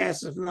mean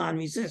passive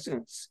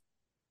non-resistance,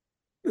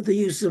 but the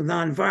use of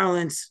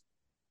nonviolence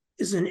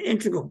is an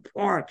integral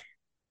part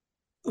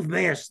of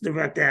mass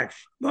direct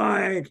action.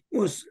 Biden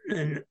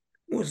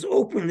was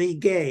openly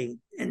gay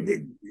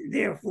and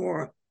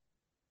therefore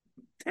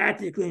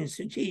tactically and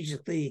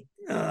strategically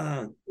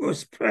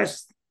was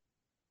pressed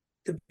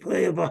to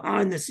play a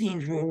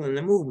behind-the-scenes role in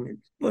the movement.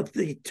 But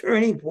the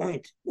turning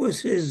point was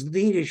his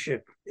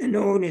leadership and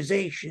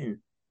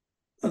organization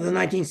of the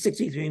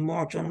 1963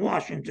 March on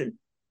Washington,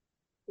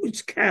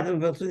 which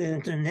catapulted him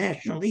into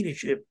national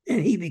leadership,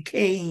 and he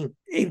became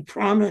a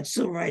prominent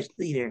civil rights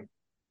leader.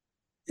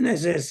 And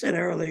as I said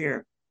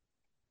earlier,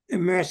 a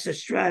master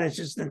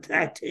strategist and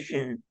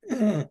tactician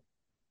of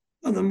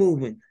the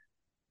movement.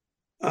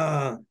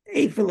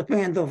 A. Philip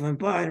Randolph and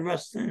Bide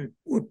Rustin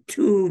were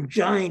two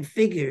giant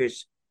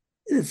figures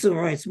in the civil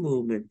rights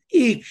movement.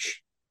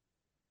 Each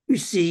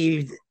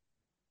received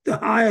the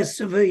highest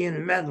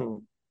civilian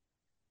medal,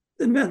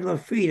 the Medal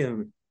of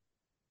Freedom.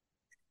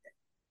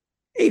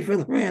 A.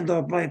 Philip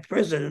Randolph by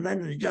President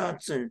Lyndon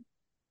Johnson,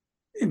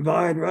 and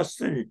Bide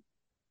Rustin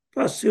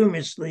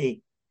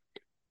posthumously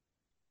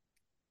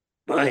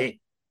by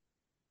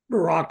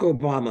Barack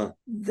Obama.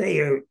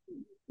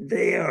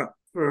 They are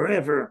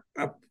forever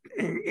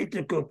an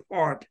integral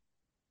part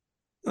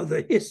of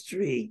the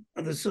history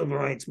of the civil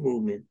rights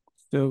movement.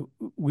 So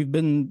we've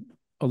been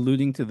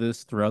alluding to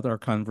this throughout our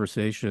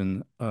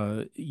conversation.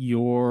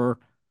 Your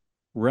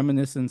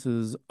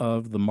reminiscences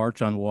of the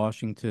March on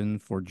Washington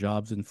for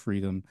Jobs and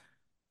Freedom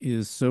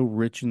is so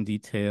rich in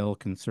detail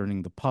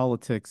concerning the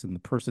politics and the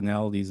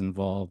personalities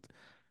involved.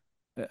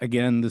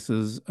 Again, this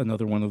is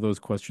another one of those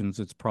questions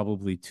that's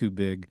probably too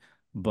big,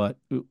 but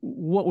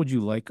what would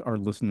you like our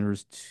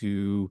listeners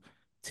to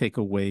take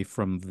away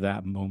from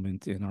that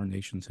moment in our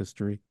nation's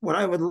history? What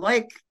I would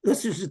like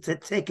listeners to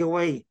take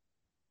away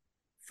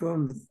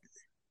from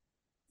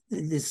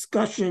the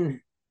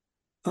discussion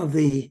of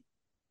the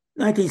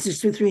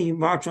 1963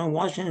 March on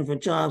Washington for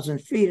Jobs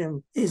and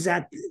Freedom is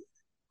that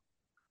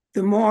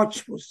the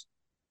march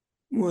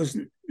was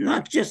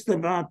not just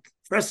about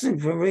pressing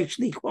for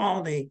racial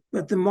equality,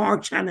 but the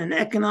march had an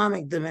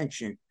economic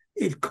dimension.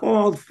 It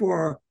called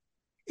for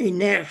a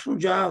national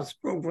jobs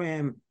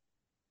program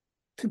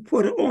to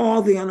put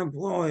all the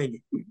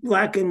unemployed,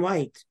 Black and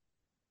white,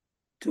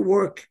 to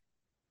work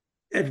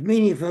at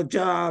meaningful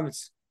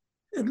jobs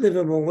at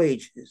livable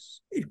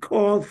wages. It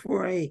called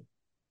for a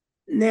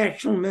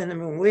national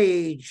minimum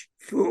wage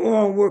for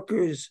all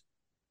workers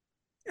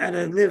at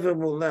a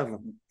livable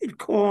level. It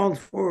called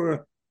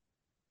for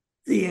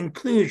the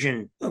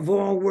inclusion of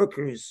all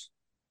workers,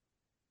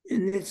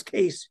 in this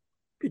case,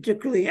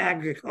 particularly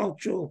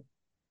agricultural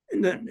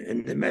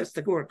and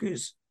domestic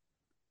workers,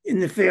 in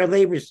the Fair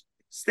Labor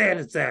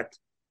Standards Act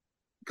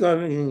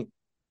governing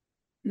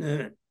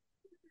the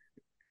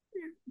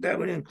That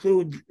would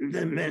include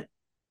the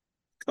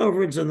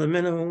coverage of the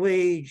minimum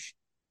wage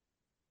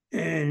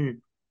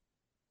and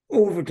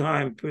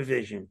overtime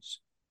provisions.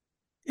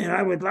 And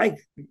I would like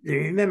to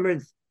remember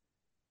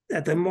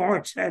that the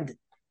march had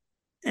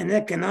an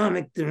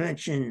economic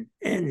dimension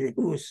and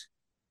whose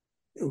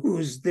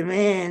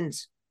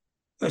demands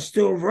are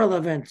still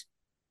relevant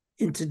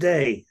in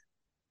today.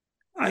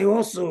 I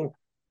also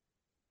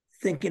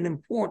think it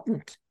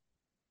important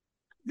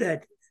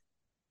that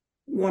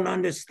one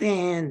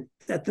understand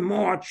that the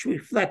march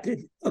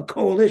reflected a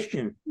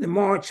coalition. The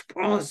March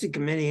Policy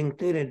Committee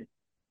included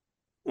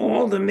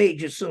all the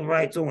major civil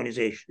rights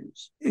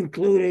organizations,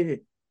 included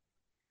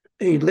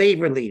a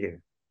labor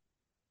leader,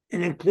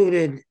 and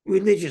included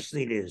religious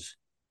leaders,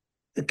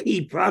 a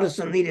key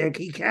Protestant leader, a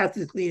key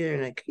Catholic leader,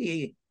 and a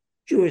key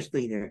Jewish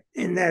leader.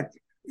 And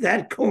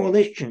that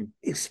coalition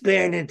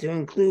expanded to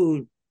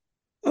include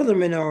other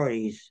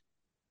minorities,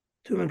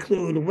 to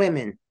include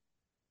women,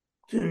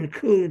 to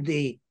include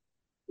the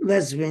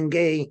lesbian,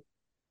 gay,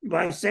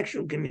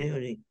 bisexual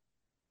community,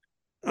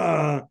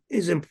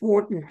 is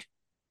important,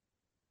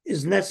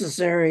 is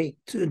necessary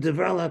to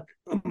develop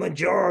a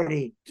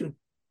majority to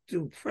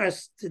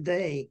press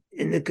today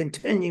in the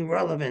continuing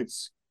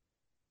relevance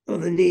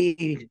of the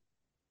need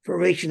for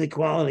racial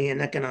equality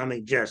and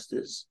economic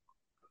justice.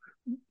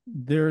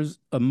 There's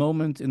a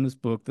moment in this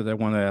book that I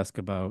want to ask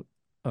about.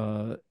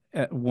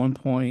 At one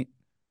point,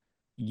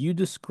 you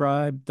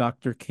describe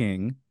Dr.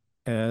 King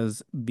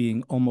as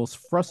being almost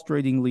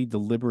frustratingly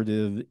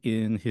deliberative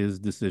in his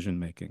decision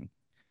making,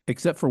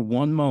 except for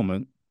one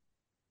moment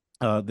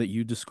that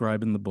you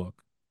describe in the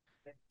book.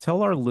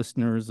 Tell our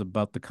listeners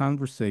about the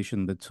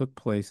conversation that took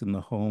place in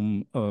the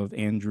home of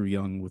Andrew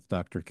Young with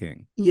Dr.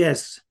 King.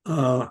 Yes,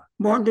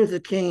 Martin Luther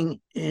King,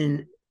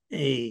 in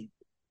a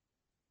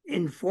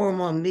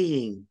informal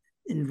meeting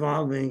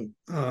involving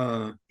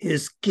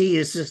his key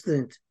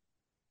assistant,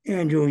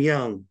 Andrew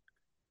Young,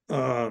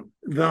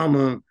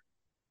 Velma,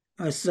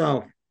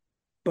 myself,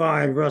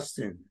 Boyd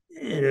Rustin,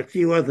 and a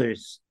few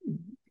others,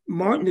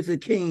 Martin Luther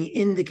King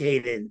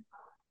indicated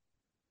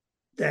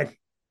that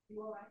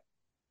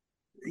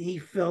he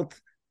felt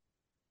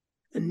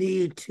a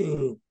need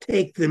to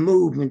take the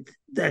movement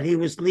that he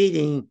was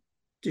leading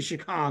to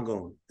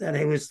Chicago, that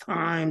it was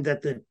time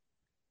that the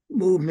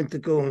movement to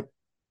go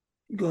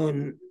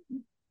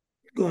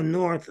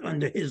north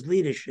under his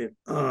leadership.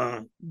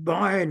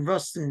 Boyd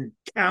Rustin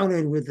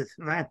countered with the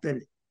fact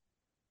that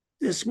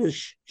this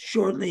was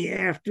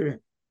after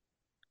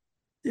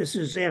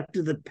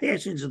the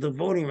passage of the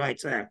Voting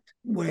Rights Act,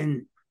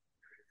 when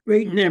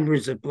great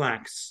numbers of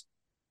Blacks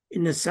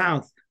in the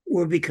South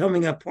were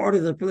becoming a part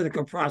of the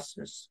political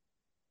process,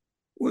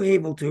 were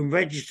able to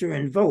register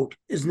and vote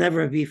as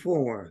never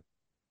before.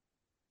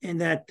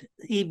 And that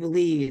he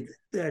believed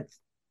that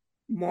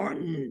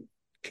Martin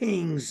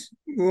King's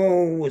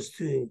role was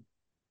to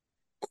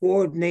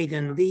coordinate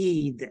and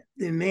lead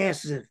the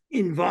massive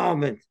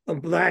involvement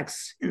of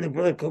Blacks in the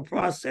political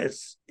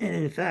process, and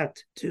in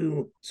fact,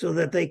 so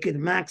that they could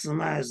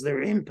maximize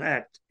their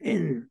impact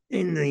in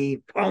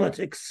the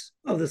politics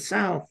of the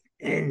South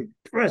and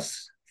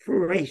press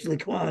for racial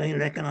equality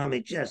and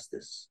economic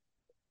justice.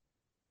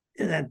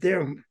 And that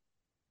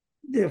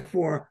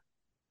therefore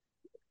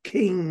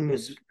King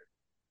was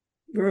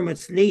very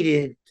much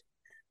needed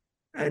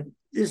at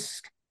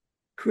this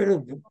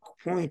critical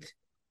point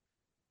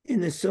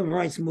in the civil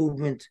rights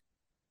movement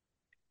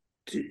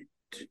to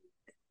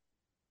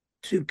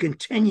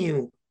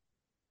continue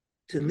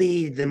to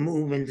lead the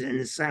movement in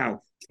the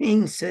South.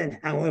 King said,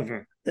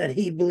 however, that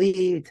he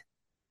believed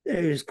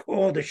that it was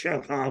called to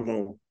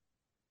Chicago,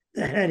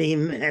 that had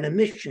a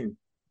mission,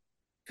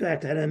 in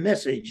fact, had a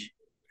message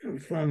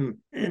and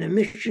a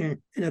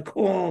mission and a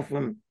call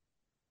from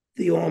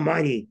the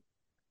Almighty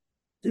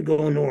to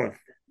go north.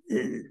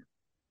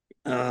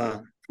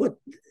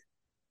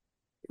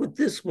 Put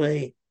this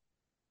way,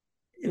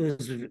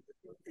 it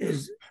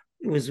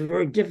was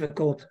very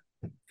difficult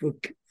for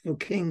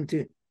King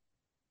to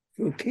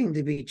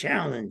be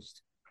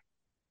challenged.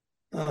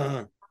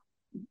 Biden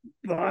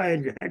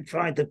had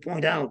tried to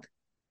point out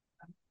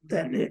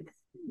that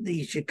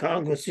the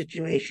Chicago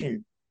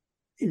situation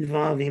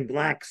involving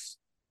Blacks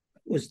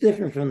was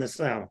different from the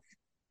South.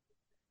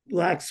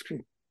 Blacks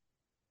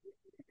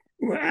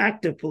were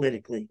active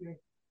politically.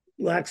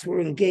 Blacks were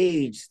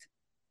engaged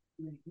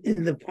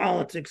in the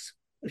politics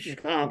of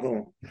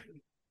Chicago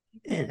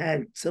and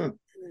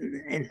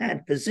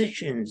had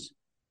positions.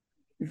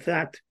 In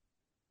fact,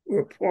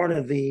 were part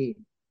of the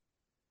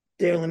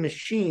daily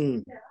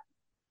machine,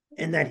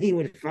 and that he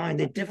would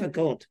find it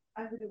difficult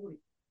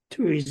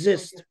to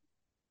resist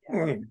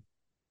or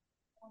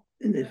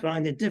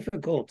find it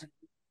difficult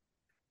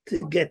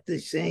to get the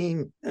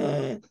same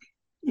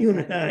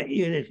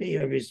unity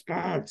of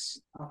response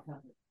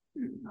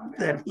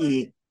that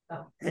he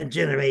had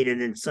generated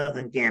in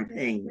Southern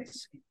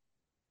campaigns.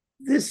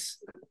 This,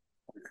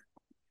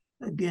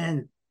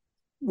 again,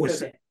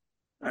 was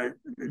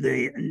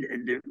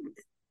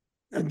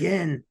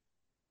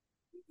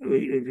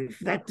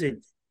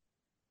reflected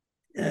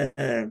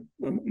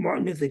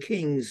Martin Luther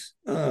King's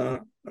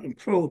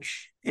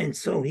approach. And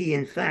so he,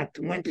 in fact,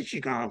 went to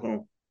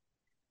Chicago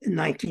in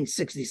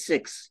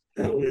 1966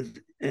 with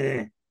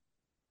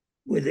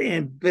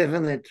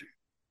ambivalent,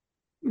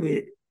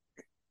 with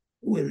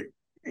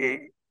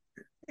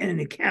and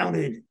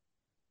encountered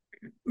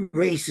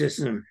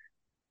racism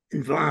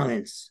and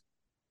violence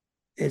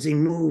as he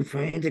moved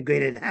from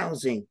integrated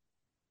housing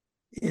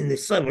in the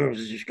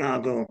suburbs of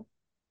Chicago.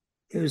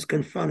 He was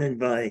confronted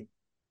by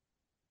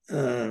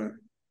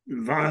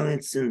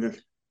violence and the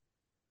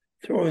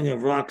throwing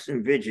of rocks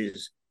and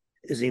bridges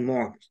as he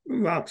marched,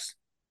 rocks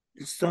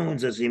and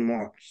stones as he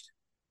marched.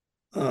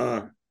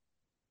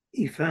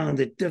 He found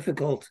it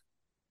difficult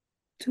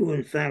to,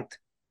 in fact,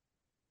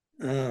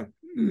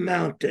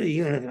 mount a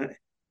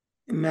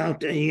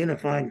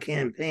unified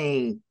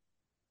campaign,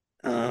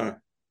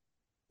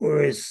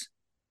 whereas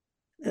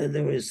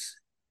there was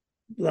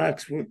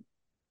blacks were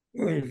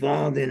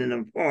involved in and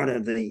a part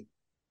of the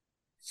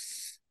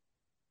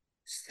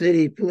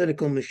city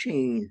political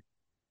machine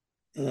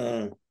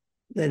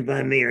led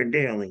by Mayor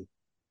Daley.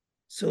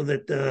 So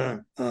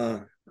that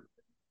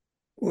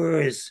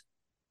whereas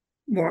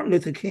Martin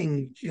Luther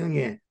King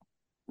Jr.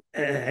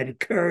 Had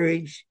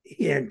courage,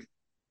 he had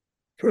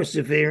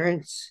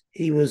perseverance,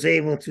 he was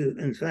able to,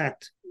 in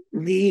fact,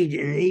 lead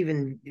and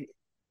even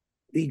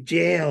be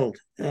jailed,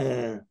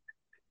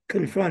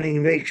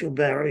 confronting racial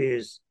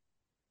barriers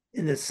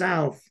in the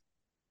South.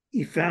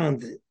 He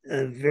found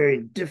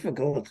very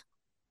difficult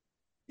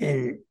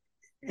and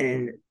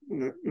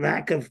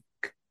lack of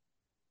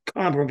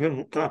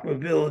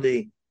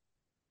comparability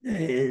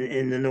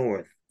in the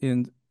North.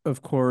 And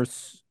of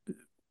course,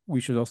 we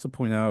should also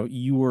point out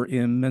you were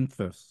in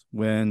Memphis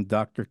when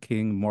Dr.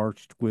 King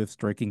marched with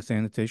striking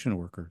sanitation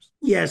workers.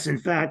 Yes, in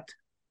fact,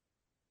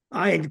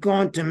 I had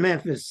gone to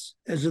Memphis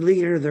as a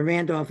leader of the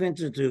Randolph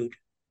Institute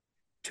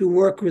to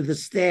work with the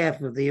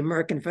staff of the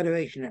American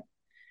Federation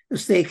of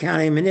State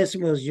County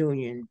Municipal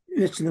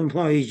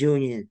Employees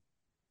Union,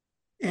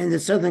 and the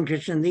Southern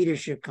Christian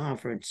Leadership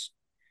Conference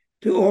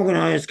to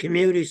organize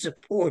community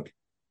support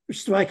for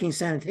striking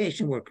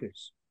sanitation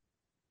workers.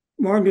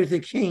 Martin Luther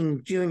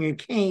King Jr.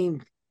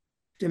 came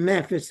to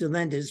Memphis to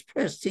lend his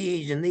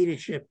prestige and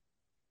leadership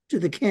to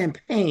the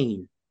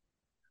campaign.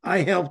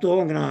 I helped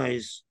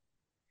organize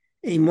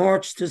a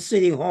march to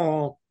City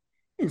Hall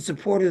in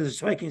support of the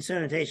striking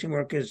sanitation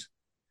workers,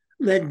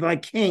 led by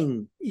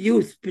King.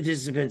 Youth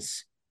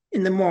participants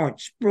in the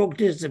march broke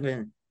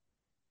discipline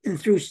and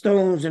threw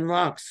stones and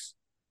rocks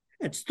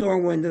at store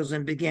windows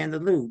and began to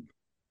loot.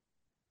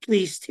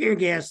 Police tear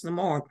gassed the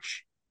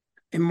march,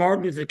 and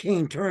Martin Luther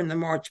King turned the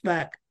march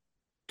back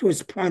to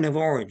its point of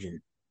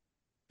origin.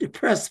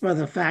 Depressed by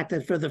the fact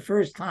that for the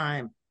first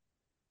time,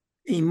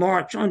 a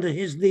march under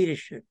his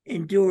leadership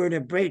endured a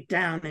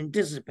breakdown in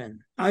discipline,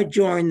 I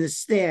joined the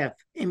staff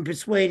in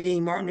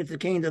persuading Martin Luther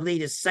King to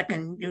lead a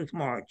second youth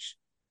march,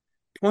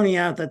 pointing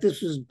out that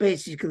this was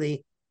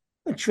basically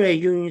a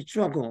trade union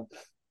struggle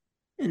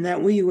and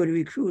that we would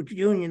recruit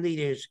union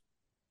leaders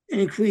and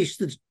increase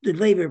the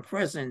labor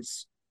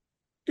presence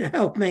to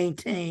help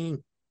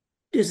maintain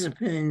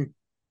discipline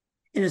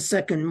in a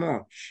second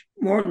march.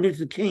 Martin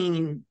Luther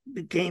King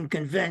became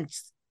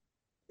convinced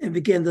and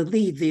began to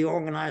lead the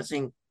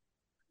organizing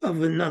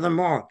of another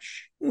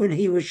march when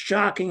he was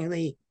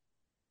shockingly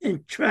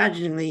and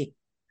tragically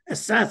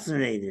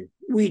assassinated.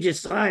 We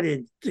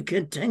decided to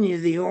continue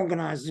the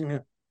organizing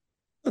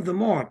of the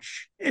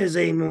march as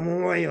a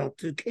memorial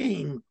to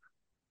King,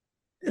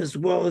 as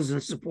well as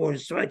in support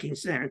of striking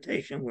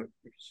sanitation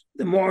workers.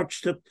 The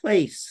march took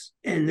place,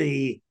 and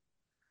the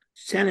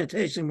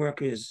sanitation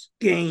workers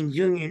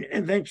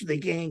eventually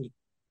gained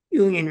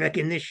union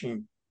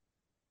recognition,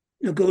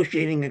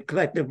 negotiating a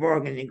collective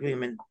bargaining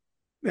agreement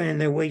running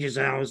their wages,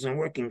 hours, and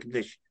working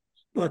conditions.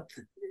 But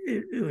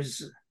it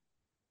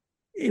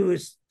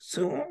was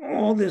so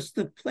all this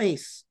took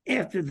place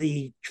after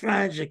the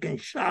tragic and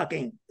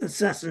shocking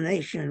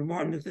assassination of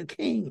Martin Luther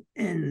King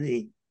and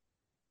the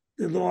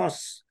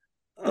loss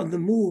of the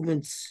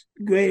movement's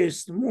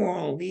greatest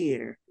moral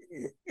leader.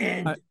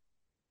 And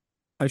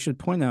I should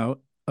point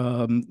out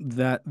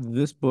that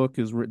this book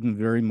is written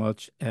very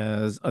much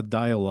as a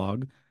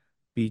dialogue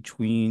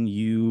between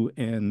you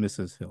and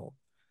Mrs. Hill.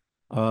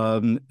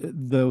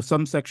 Though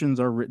some sections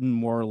are written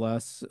more or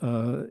less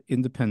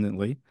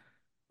independently,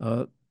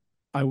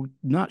 I'm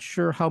not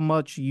sure how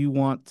much you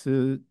want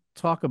to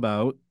talk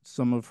about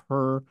some of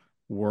her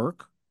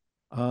work,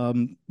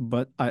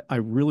 but I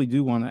really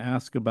do want to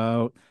ask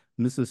about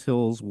Mrs.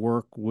 Hill's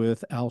work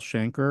with Al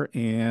Shanker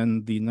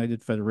and the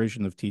United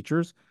Federation of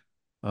Teachers,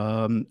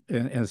 and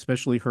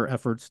especially her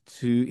efforts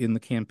in the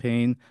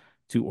campaign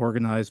to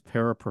organize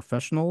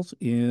paraprofessionals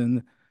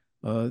in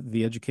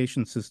the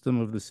education system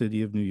of the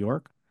city of New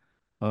York.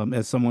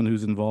 As someone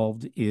who's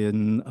involved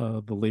in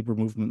the labor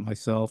movement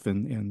myself,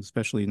 and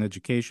especially in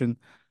education,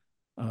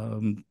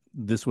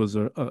 this was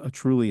a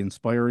truly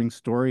inspiring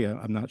story.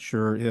 I'm not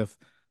sure if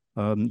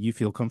you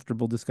feel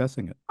comfortable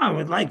discussing it. I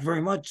would like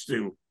very much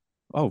to.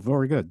 Oh,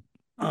 very good.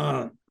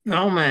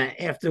 Velma,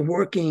 after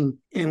working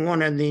in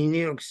one of the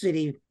New York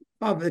City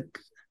public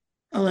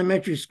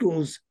elementary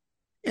schools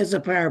as a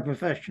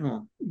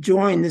paraprofessional,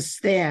 joined the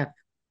staff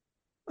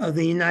of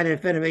the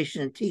United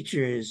Federation of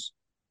Teachers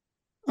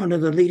under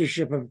the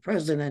leadership of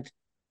President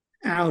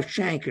Al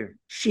Shanker.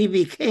 She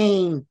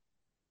became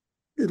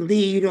the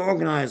lead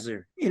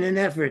organizer in an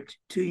effort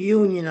to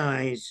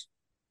unionize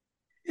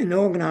and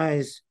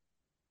organize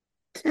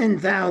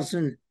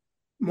 10,000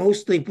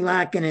 mostly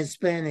Black and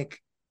Hispanic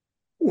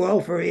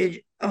welfare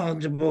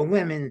eligible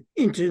women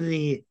into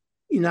the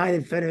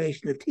United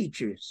Federation of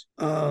Teachers.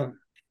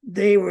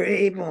 They were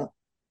able,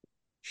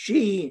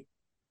 she,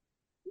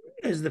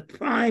 as the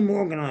prime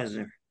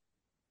organizer,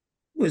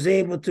 was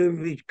able to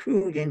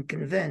recruit and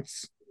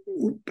convince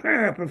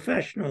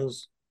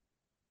paraprofessionals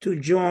to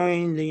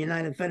join the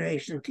United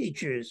Federation of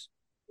Teachers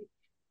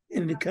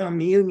and become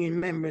union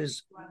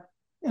members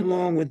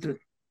along with the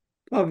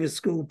public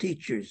school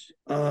teachers.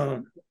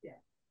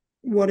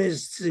 What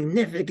is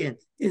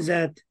significant is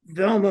that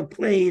Velma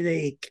played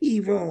a key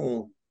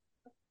role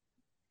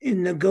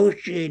in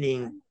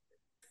negotiating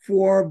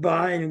for,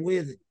 by, and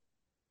with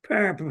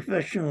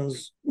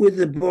paraprofessionals with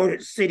the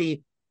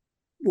City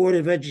Board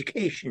of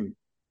Education,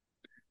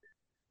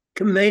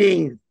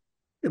 committing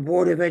the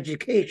Board of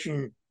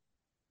Education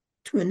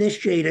to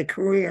initiate a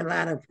career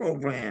ladder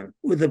program,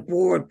 with the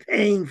board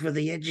paying for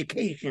the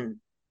education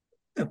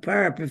of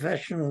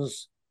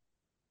paraprofessionals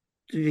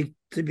to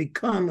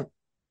become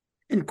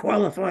and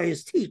qualify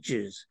as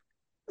teachers,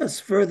 thus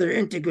further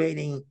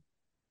integrating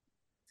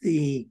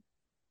the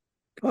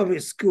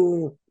public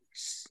school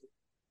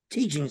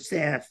teaching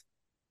staff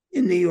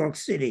in New York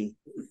City.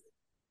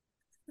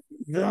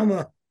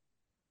 Velma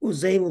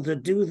was able to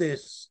do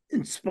this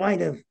in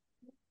spite of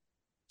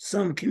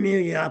some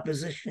community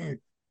opposition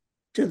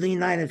to the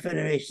United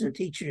Federation of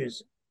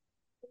Teachers.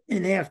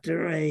 And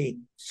after a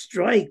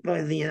strike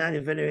by the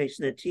United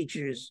Federation of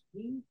Teachers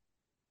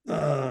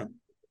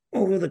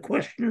over the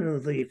question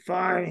of the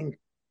firing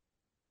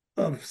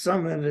of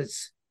some of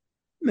its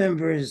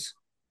members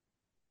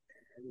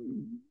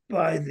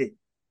by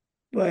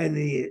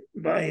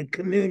a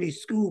community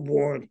school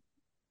board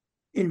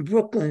in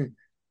Brooklyn,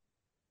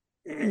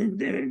 and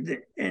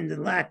the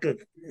lack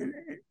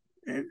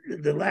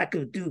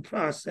of due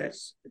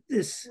process,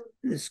 this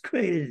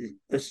created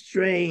a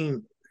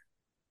strain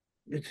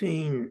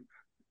between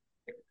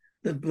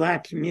the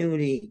Black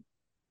community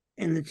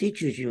and the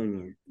teachers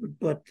union.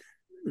 But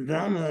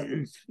Velma,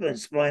 in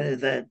spite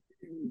of that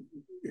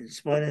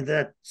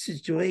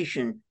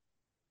situation,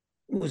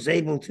 was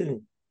able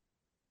to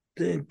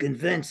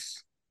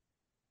convince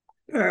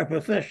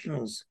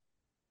paraprofessionals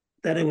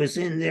that it was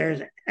in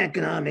their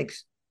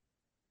economics,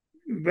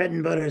 bread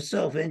and butter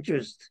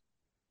self-interest,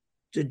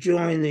 to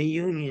join the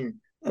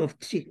union of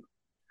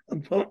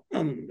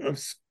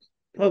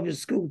public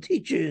school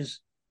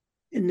teachers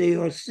in New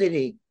York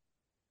City,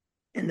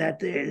 and that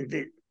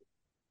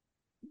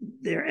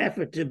their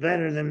effort to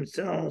better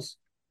themselves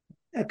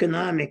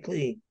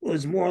economically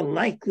was more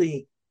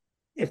likely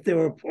if they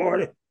were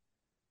part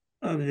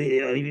of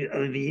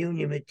the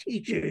union of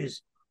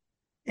teachers,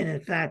 and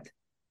in fact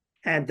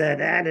had that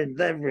added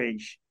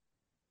leverage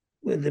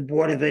with the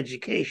Board of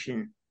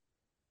Education,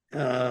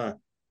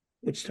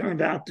 which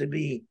turned out to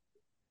be,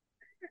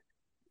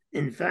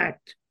 in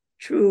fact,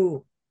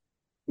 true.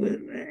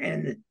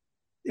 And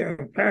there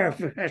are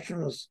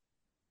paraprofessionals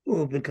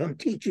who have become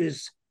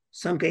teachers,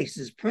 some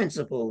cases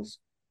principals,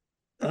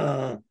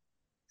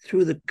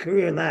 through the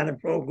Career Ladder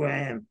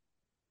program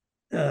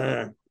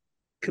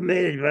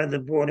committed by the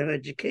Board of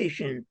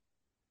Education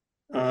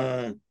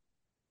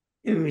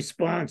in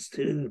response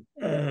to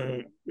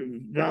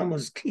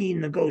Velma's key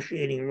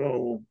negotiating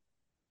role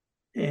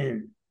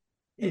in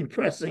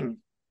pressing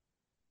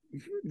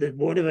the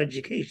Board of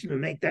Education to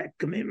make that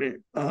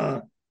commitment.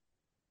 But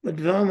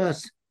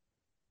Velma's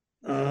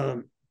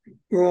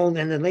role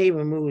in the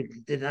labor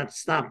movement did not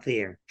stop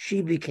there.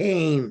 She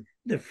became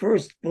the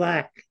first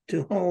Black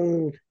to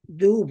hold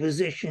dual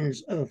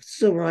positions of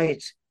civil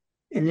rights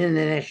and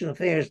international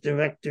affairs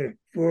director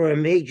for a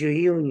major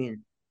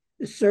union,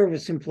 the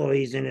Service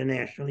Employees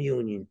International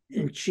Union.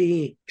 And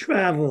she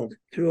traveled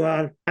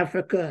throughout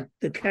Africa,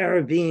 the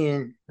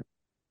Caribbean,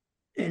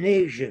 and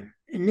Asia,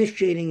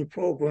 initiating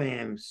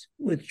programs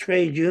with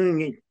trade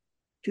union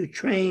to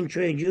train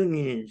trade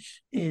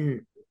unions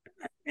in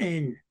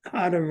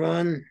how to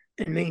run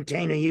and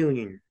maintain a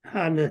union,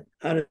 how to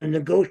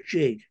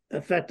negotiate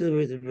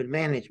effectively with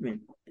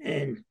management,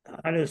 and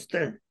how to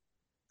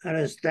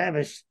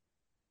establish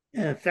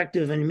an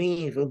effective and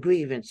meaningful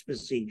grievance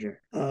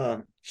procedure.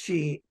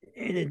 She,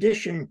 in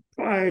addition,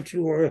 prior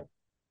to her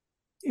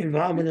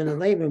involvement in the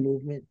labor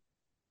movement,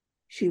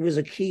 she was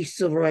a key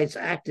civil rights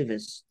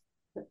activist,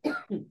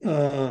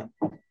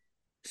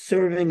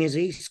 serving as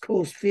East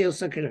Coast Field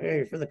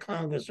Secretary for the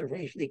Congress of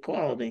Racial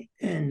Equality.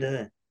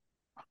 And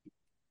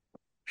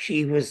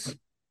she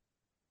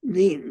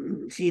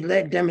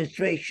led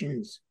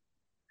demonstrations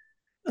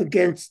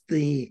against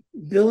the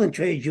villain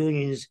trade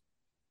unions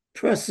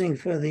pressing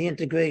for the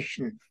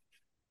integration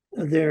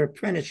of their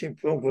apprenticeship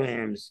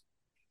programs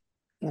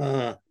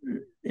and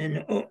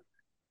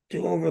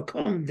to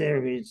overcome their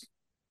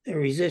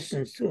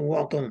resistance to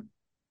welcome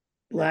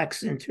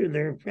blacks into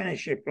their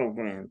apprenticeship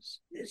programs.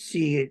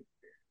 She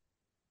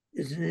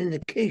is an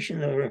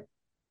indication of her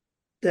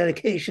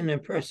dedication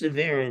and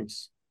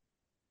perseverance.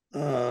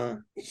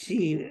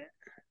 She,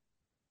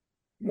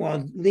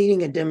 while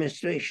leading a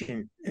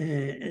demonstration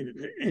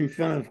in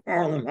front of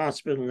Harlem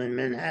Hospital in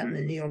Manhattan,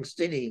 in New York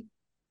City,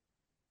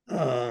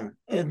 a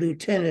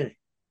lieutenant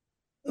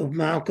of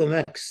Malcolm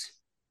X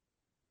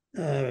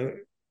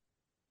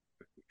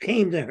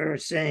came to her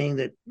saying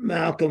that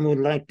Malcolm would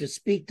like to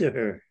speak to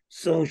her.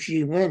 So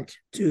she went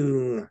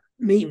to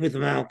meet with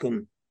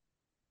Malcolm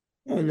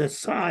on the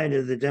side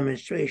of the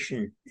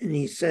demonstration, and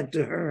he said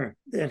to her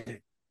that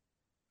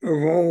her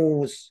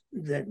roles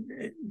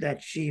that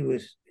she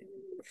was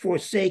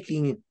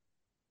forsaking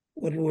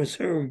what was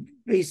her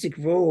basic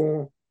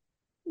role,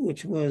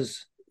 which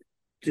was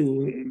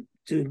to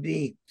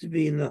be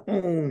in the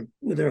home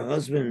with her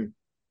husband,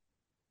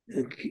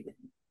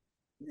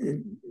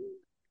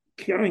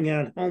 carrying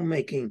out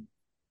homemaking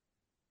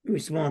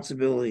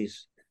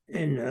responsibilities.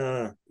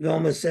 And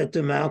Velma said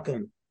to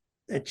Malcolm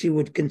that she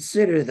would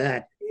consider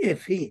that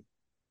if he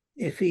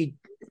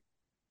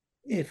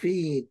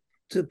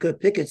took a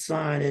picket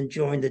sign and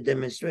joined the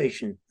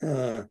demonstration.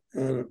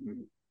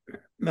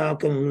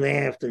 Malcolm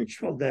laughed and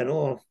shrugged that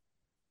off,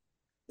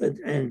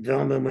 and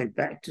Velma went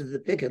back to the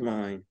picket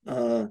line.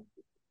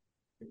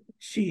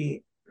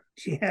 She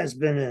has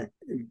been a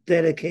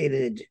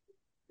dedicated,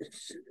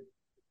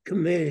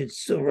 committed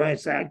civil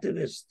rights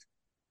activist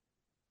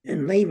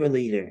and labor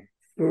leader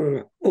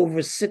for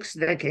over 6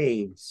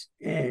 decades,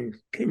 and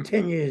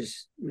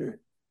continues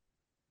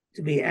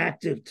to be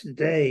active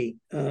today,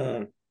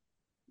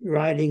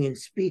 writing and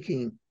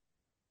speaking,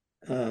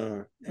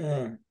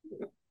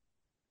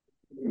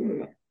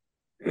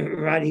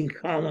 writing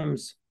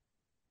columns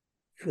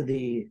for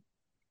the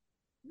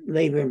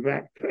Labor and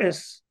Black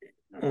Press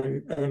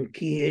on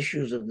key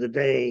issues of the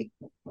day,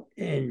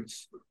 and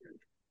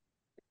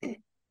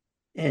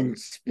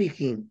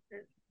speaking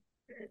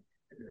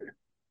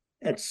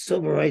at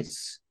civil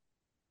rights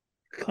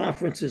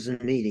conferences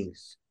and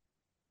meetings.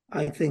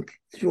 I think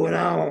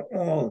throughout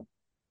all,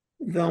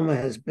 Velma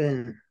has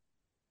been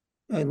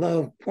my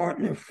love,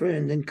 partner,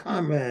 friend, and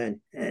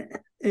comrade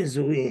as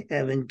we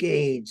have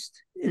engaged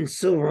in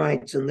civil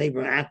rights and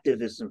labor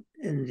activism.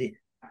 And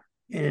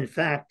in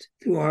fact,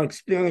 through our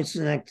experience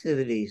and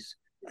activities,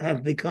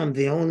 have become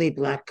the only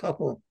Black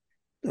couple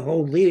to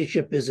hold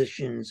leadership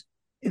positions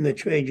in the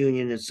trade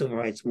union and civil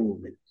rights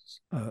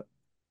movements.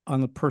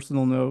 On a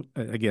personal note,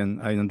 again,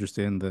 I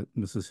understand that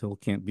Mrs. Hill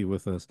can't be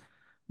with us,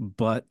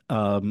 but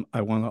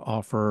I want to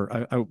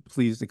offer, I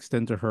please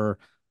extend to her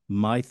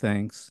my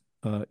thanks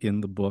in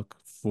the book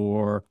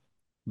for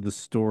the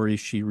story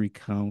she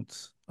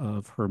recounts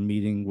of her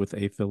meeting with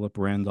A. Philip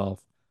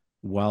Randolph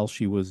while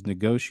she was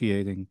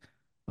negotiating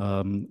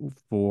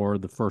for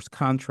the first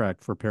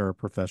contract for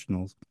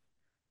paraprofessionals,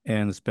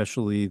 and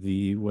especially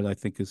the, what I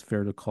think is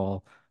fair to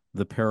call,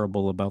 the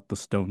parable about the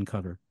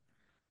stonecutter.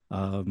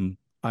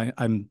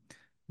 I'm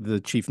the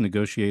chief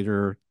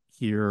negotiator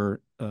here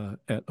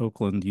at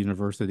Oakland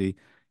University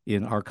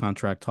in our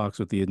contract talks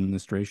with the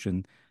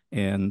administration,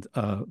 and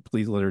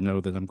please let her know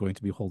that I'm going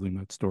to be holding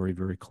that story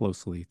very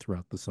closely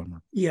throughout the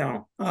summer.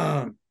 Yeah.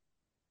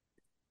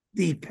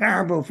 The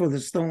parable for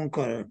the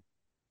stonecutter,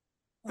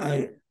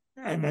 I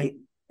might,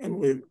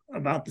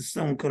 about the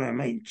stonecutter, I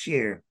might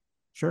share.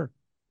 Sure.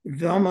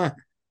 Velma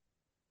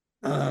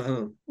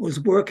was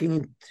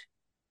working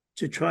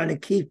to try to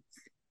keep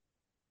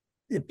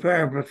the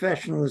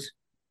paraprofessionals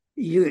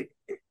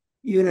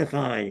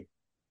unified,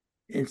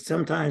 and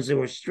sometimes there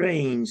were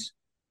strains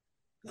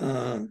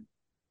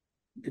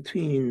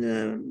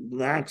between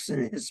blacks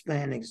and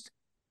Hispanics,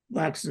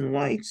 blacks and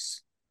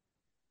whites,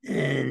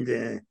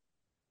 and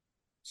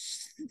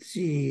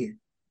she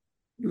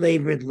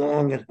labored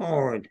long and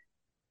hard,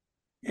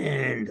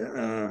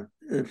 and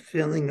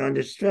feeling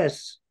under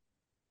stress,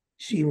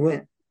 she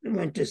went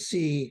to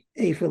see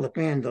A. Philip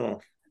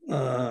Randolph,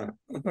 her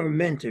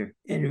mentor,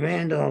 and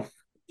Randolph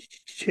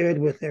shared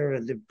with her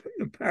the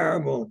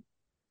parable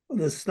of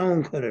the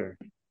stonecutter.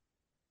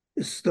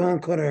 The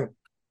stonecutter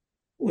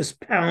was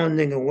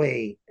pounding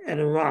away at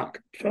a rock,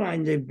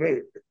 trying to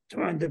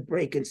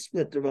break and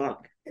split the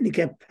rock, and he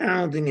kept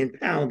pounding and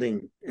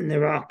pounding, and the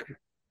rock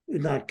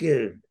would not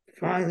give.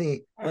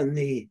 Finally, on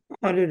the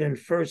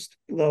 101st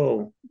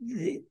blow,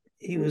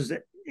 he was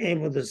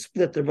able to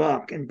split the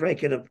rock and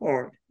break it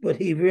apart, but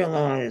he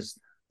realized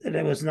that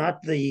it was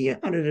not the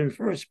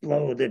 101st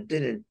blow that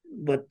did it,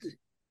 but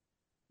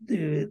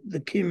the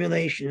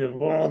accumulation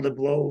of all the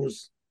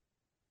blows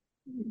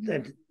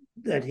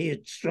that he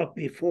had struck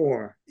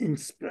before, and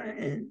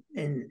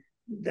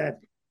that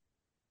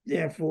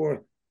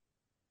therefore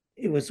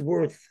it was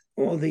worth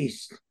all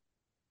these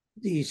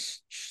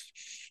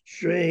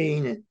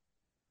strain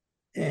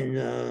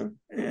and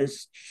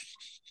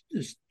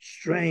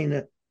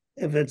strain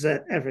of its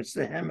efforts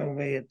to hammer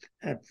away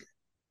at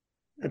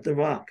the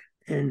rock.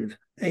 And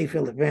A.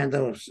 Philip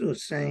Randolph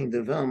was saying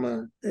to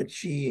Velma that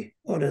she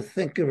ought to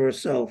think of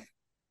herself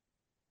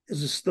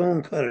as a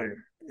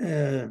stonecutter,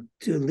 to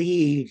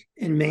lead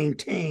and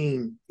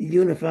maintain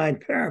unified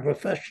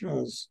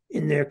paraprofessionals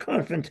in their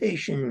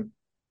confrontation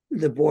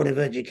with the Board of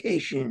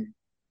Education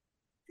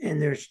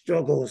and their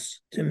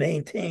struggles to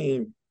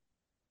maintain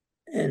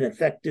an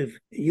effective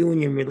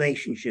union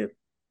relationship.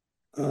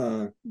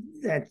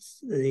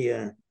 That's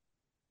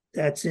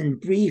in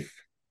brief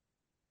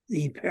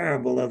the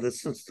parable of the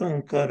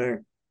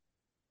stonecutter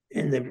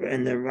and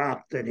the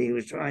rock that he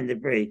was trying to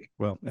break.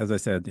 Well, as I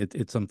said,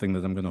 it's something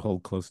that I'm going to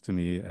hold close to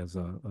me as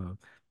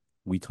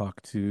we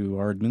talk to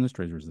our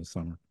administrators this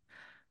summer.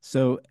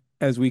 So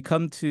as we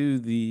come to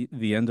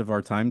the end of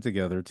our time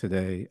together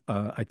today,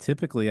 I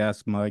typically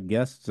ask my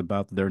guests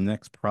about their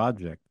next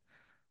project.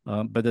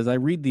 But as I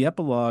read the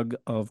epilogue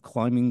of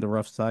Climbing the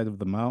Rough Side of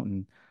the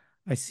Mountain,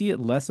 I see it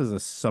less as a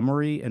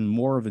summary and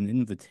more of an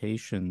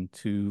invitation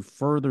to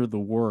further the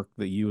work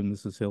that you and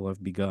Mrs. Hill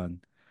have begun.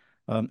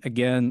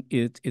 Again,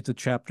 it's a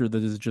chapter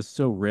that is just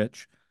so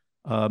rich.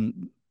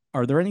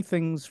 Are there any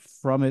things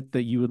from it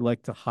that you would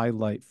like to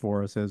highlight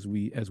for us as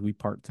we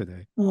part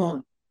today?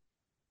 Well,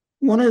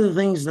 one of the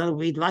things that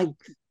we'd like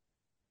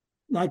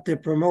to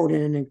promote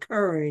and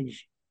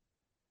encourage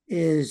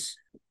is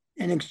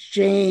an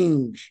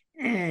exchange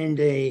and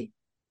a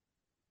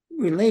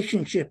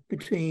relationship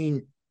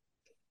between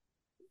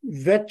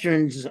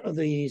veterans of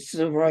the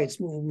civil rights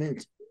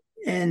movement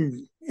and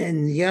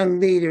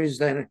young leaders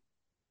that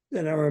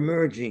are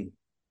emerging,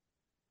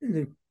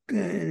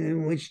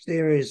 in which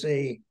there is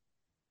the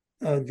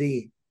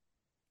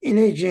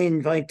energy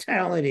and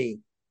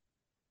vitality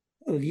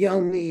of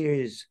young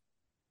leaders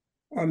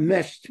are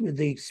meshed with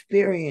the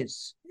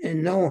experience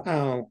and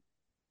know-how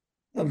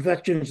of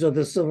veterans of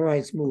the civil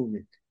rights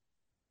movement.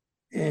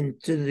 And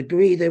to the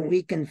degree that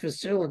we can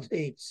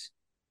facilitate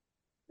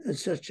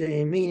such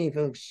a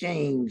meaningful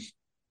exchange,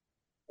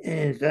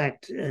 and in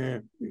fact,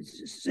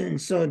 in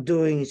so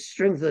doing,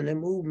 strengthen the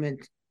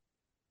movement,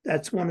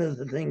 that's one of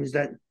the things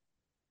that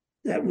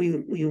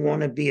we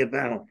want to be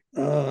about.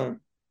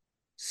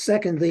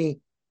 Secondly,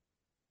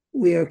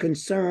 we are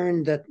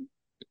concerned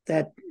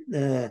that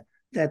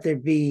there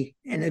be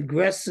an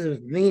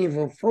aggressive,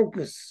 meaningful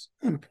focus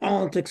on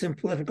politics and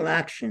political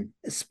action,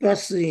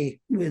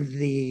 especially with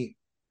the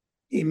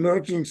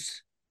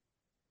emergence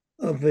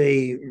of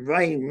a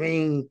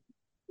right-wing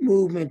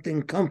movement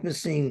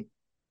encompassing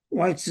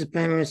white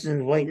supremacists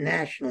and white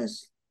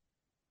nationalists,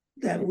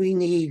 that we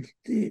need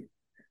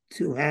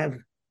to have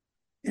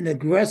an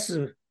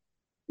aggressive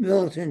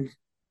militant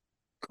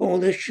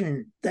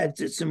coalition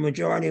that's a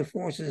majority of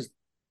forces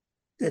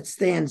that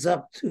stands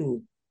up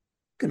to,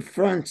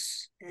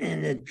 confronts,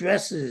 and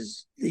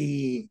addresses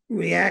the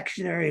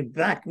reactionary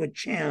backward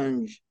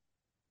challenge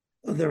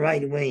of the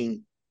right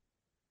wing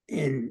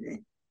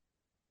in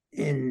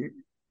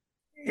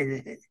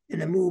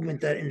a movement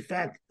that, in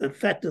fact,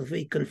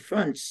 effectively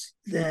confronts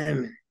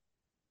them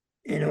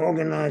and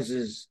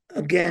organizes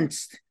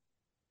against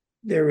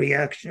their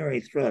reactionary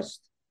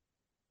thrust.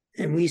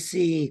 And we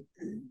see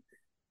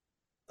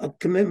a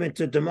commitment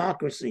to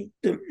democracy,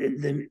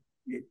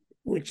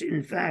 which,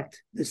 in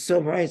fact, the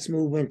civil rights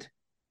movement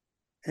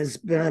has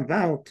been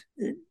about,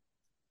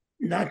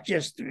 not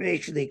just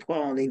racial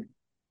equality,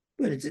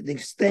 but it's an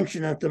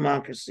extension of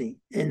democracy,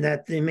 and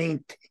that they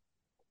maintain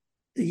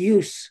the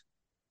use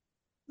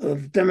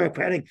of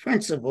democratic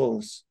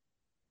principles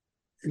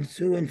and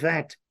to, in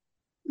fact,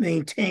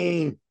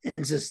 maintain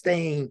and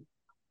sustain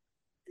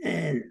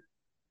and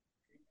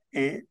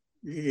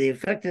the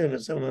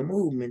effectiveness of a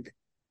movement,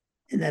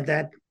 and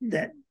that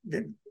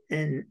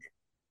and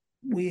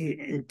we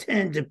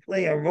intend to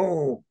play a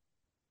role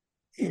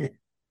in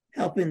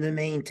helping to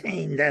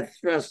maintain that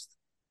thrust,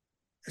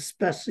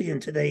 especially in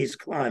today's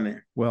climate.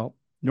 Well,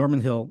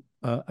 Norman Hill,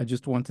 I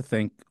just want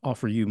to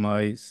offer you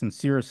my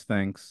sincerest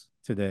thanks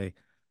today.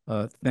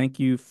 Thank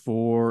you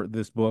for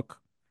this book.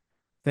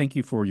 Thank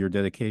you for your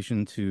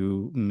dedication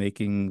to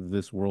making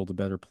this world a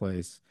better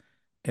place.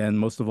 And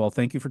most of all,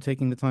 thank you for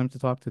taking the time to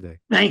talk today.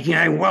 Thank you.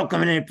 I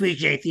welcome and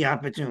appreciate the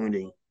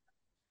opportunity.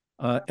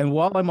 And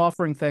while I'm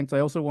offering thanks, I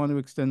also want to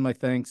extend my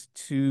thanks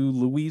to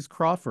Louise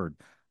Crawford.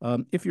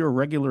 If you're a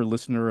regular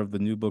listener of the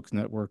New Books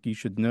Network, you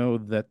should know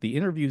that the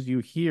interviews you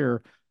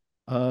hear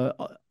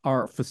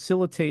are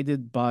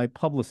facilitated by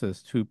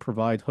publicists who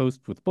provide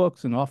hosts with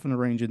books and often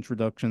arrange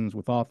introductions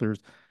with authors.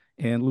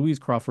 And Louise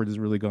Crawford has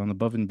really gone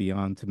above and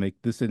beyond to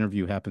make this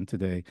interview happen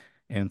today.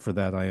 And for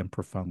that, I am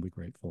profoundly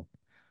grateful.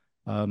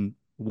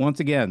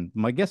 Once again,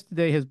 my guest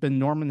today has been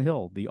Norman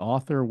Hill, the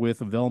author with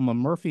Velma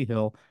Murphy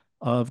Hill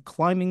of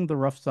Climbing the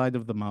Rough Side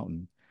of the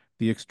Mountain,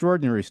 the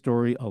extraordinary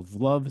story of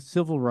love,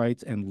 civil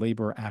rights, and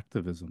labor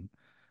activism.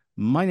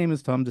 My name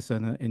is Tom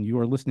DeSena, and you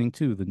are listening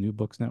to the New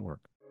Books Network.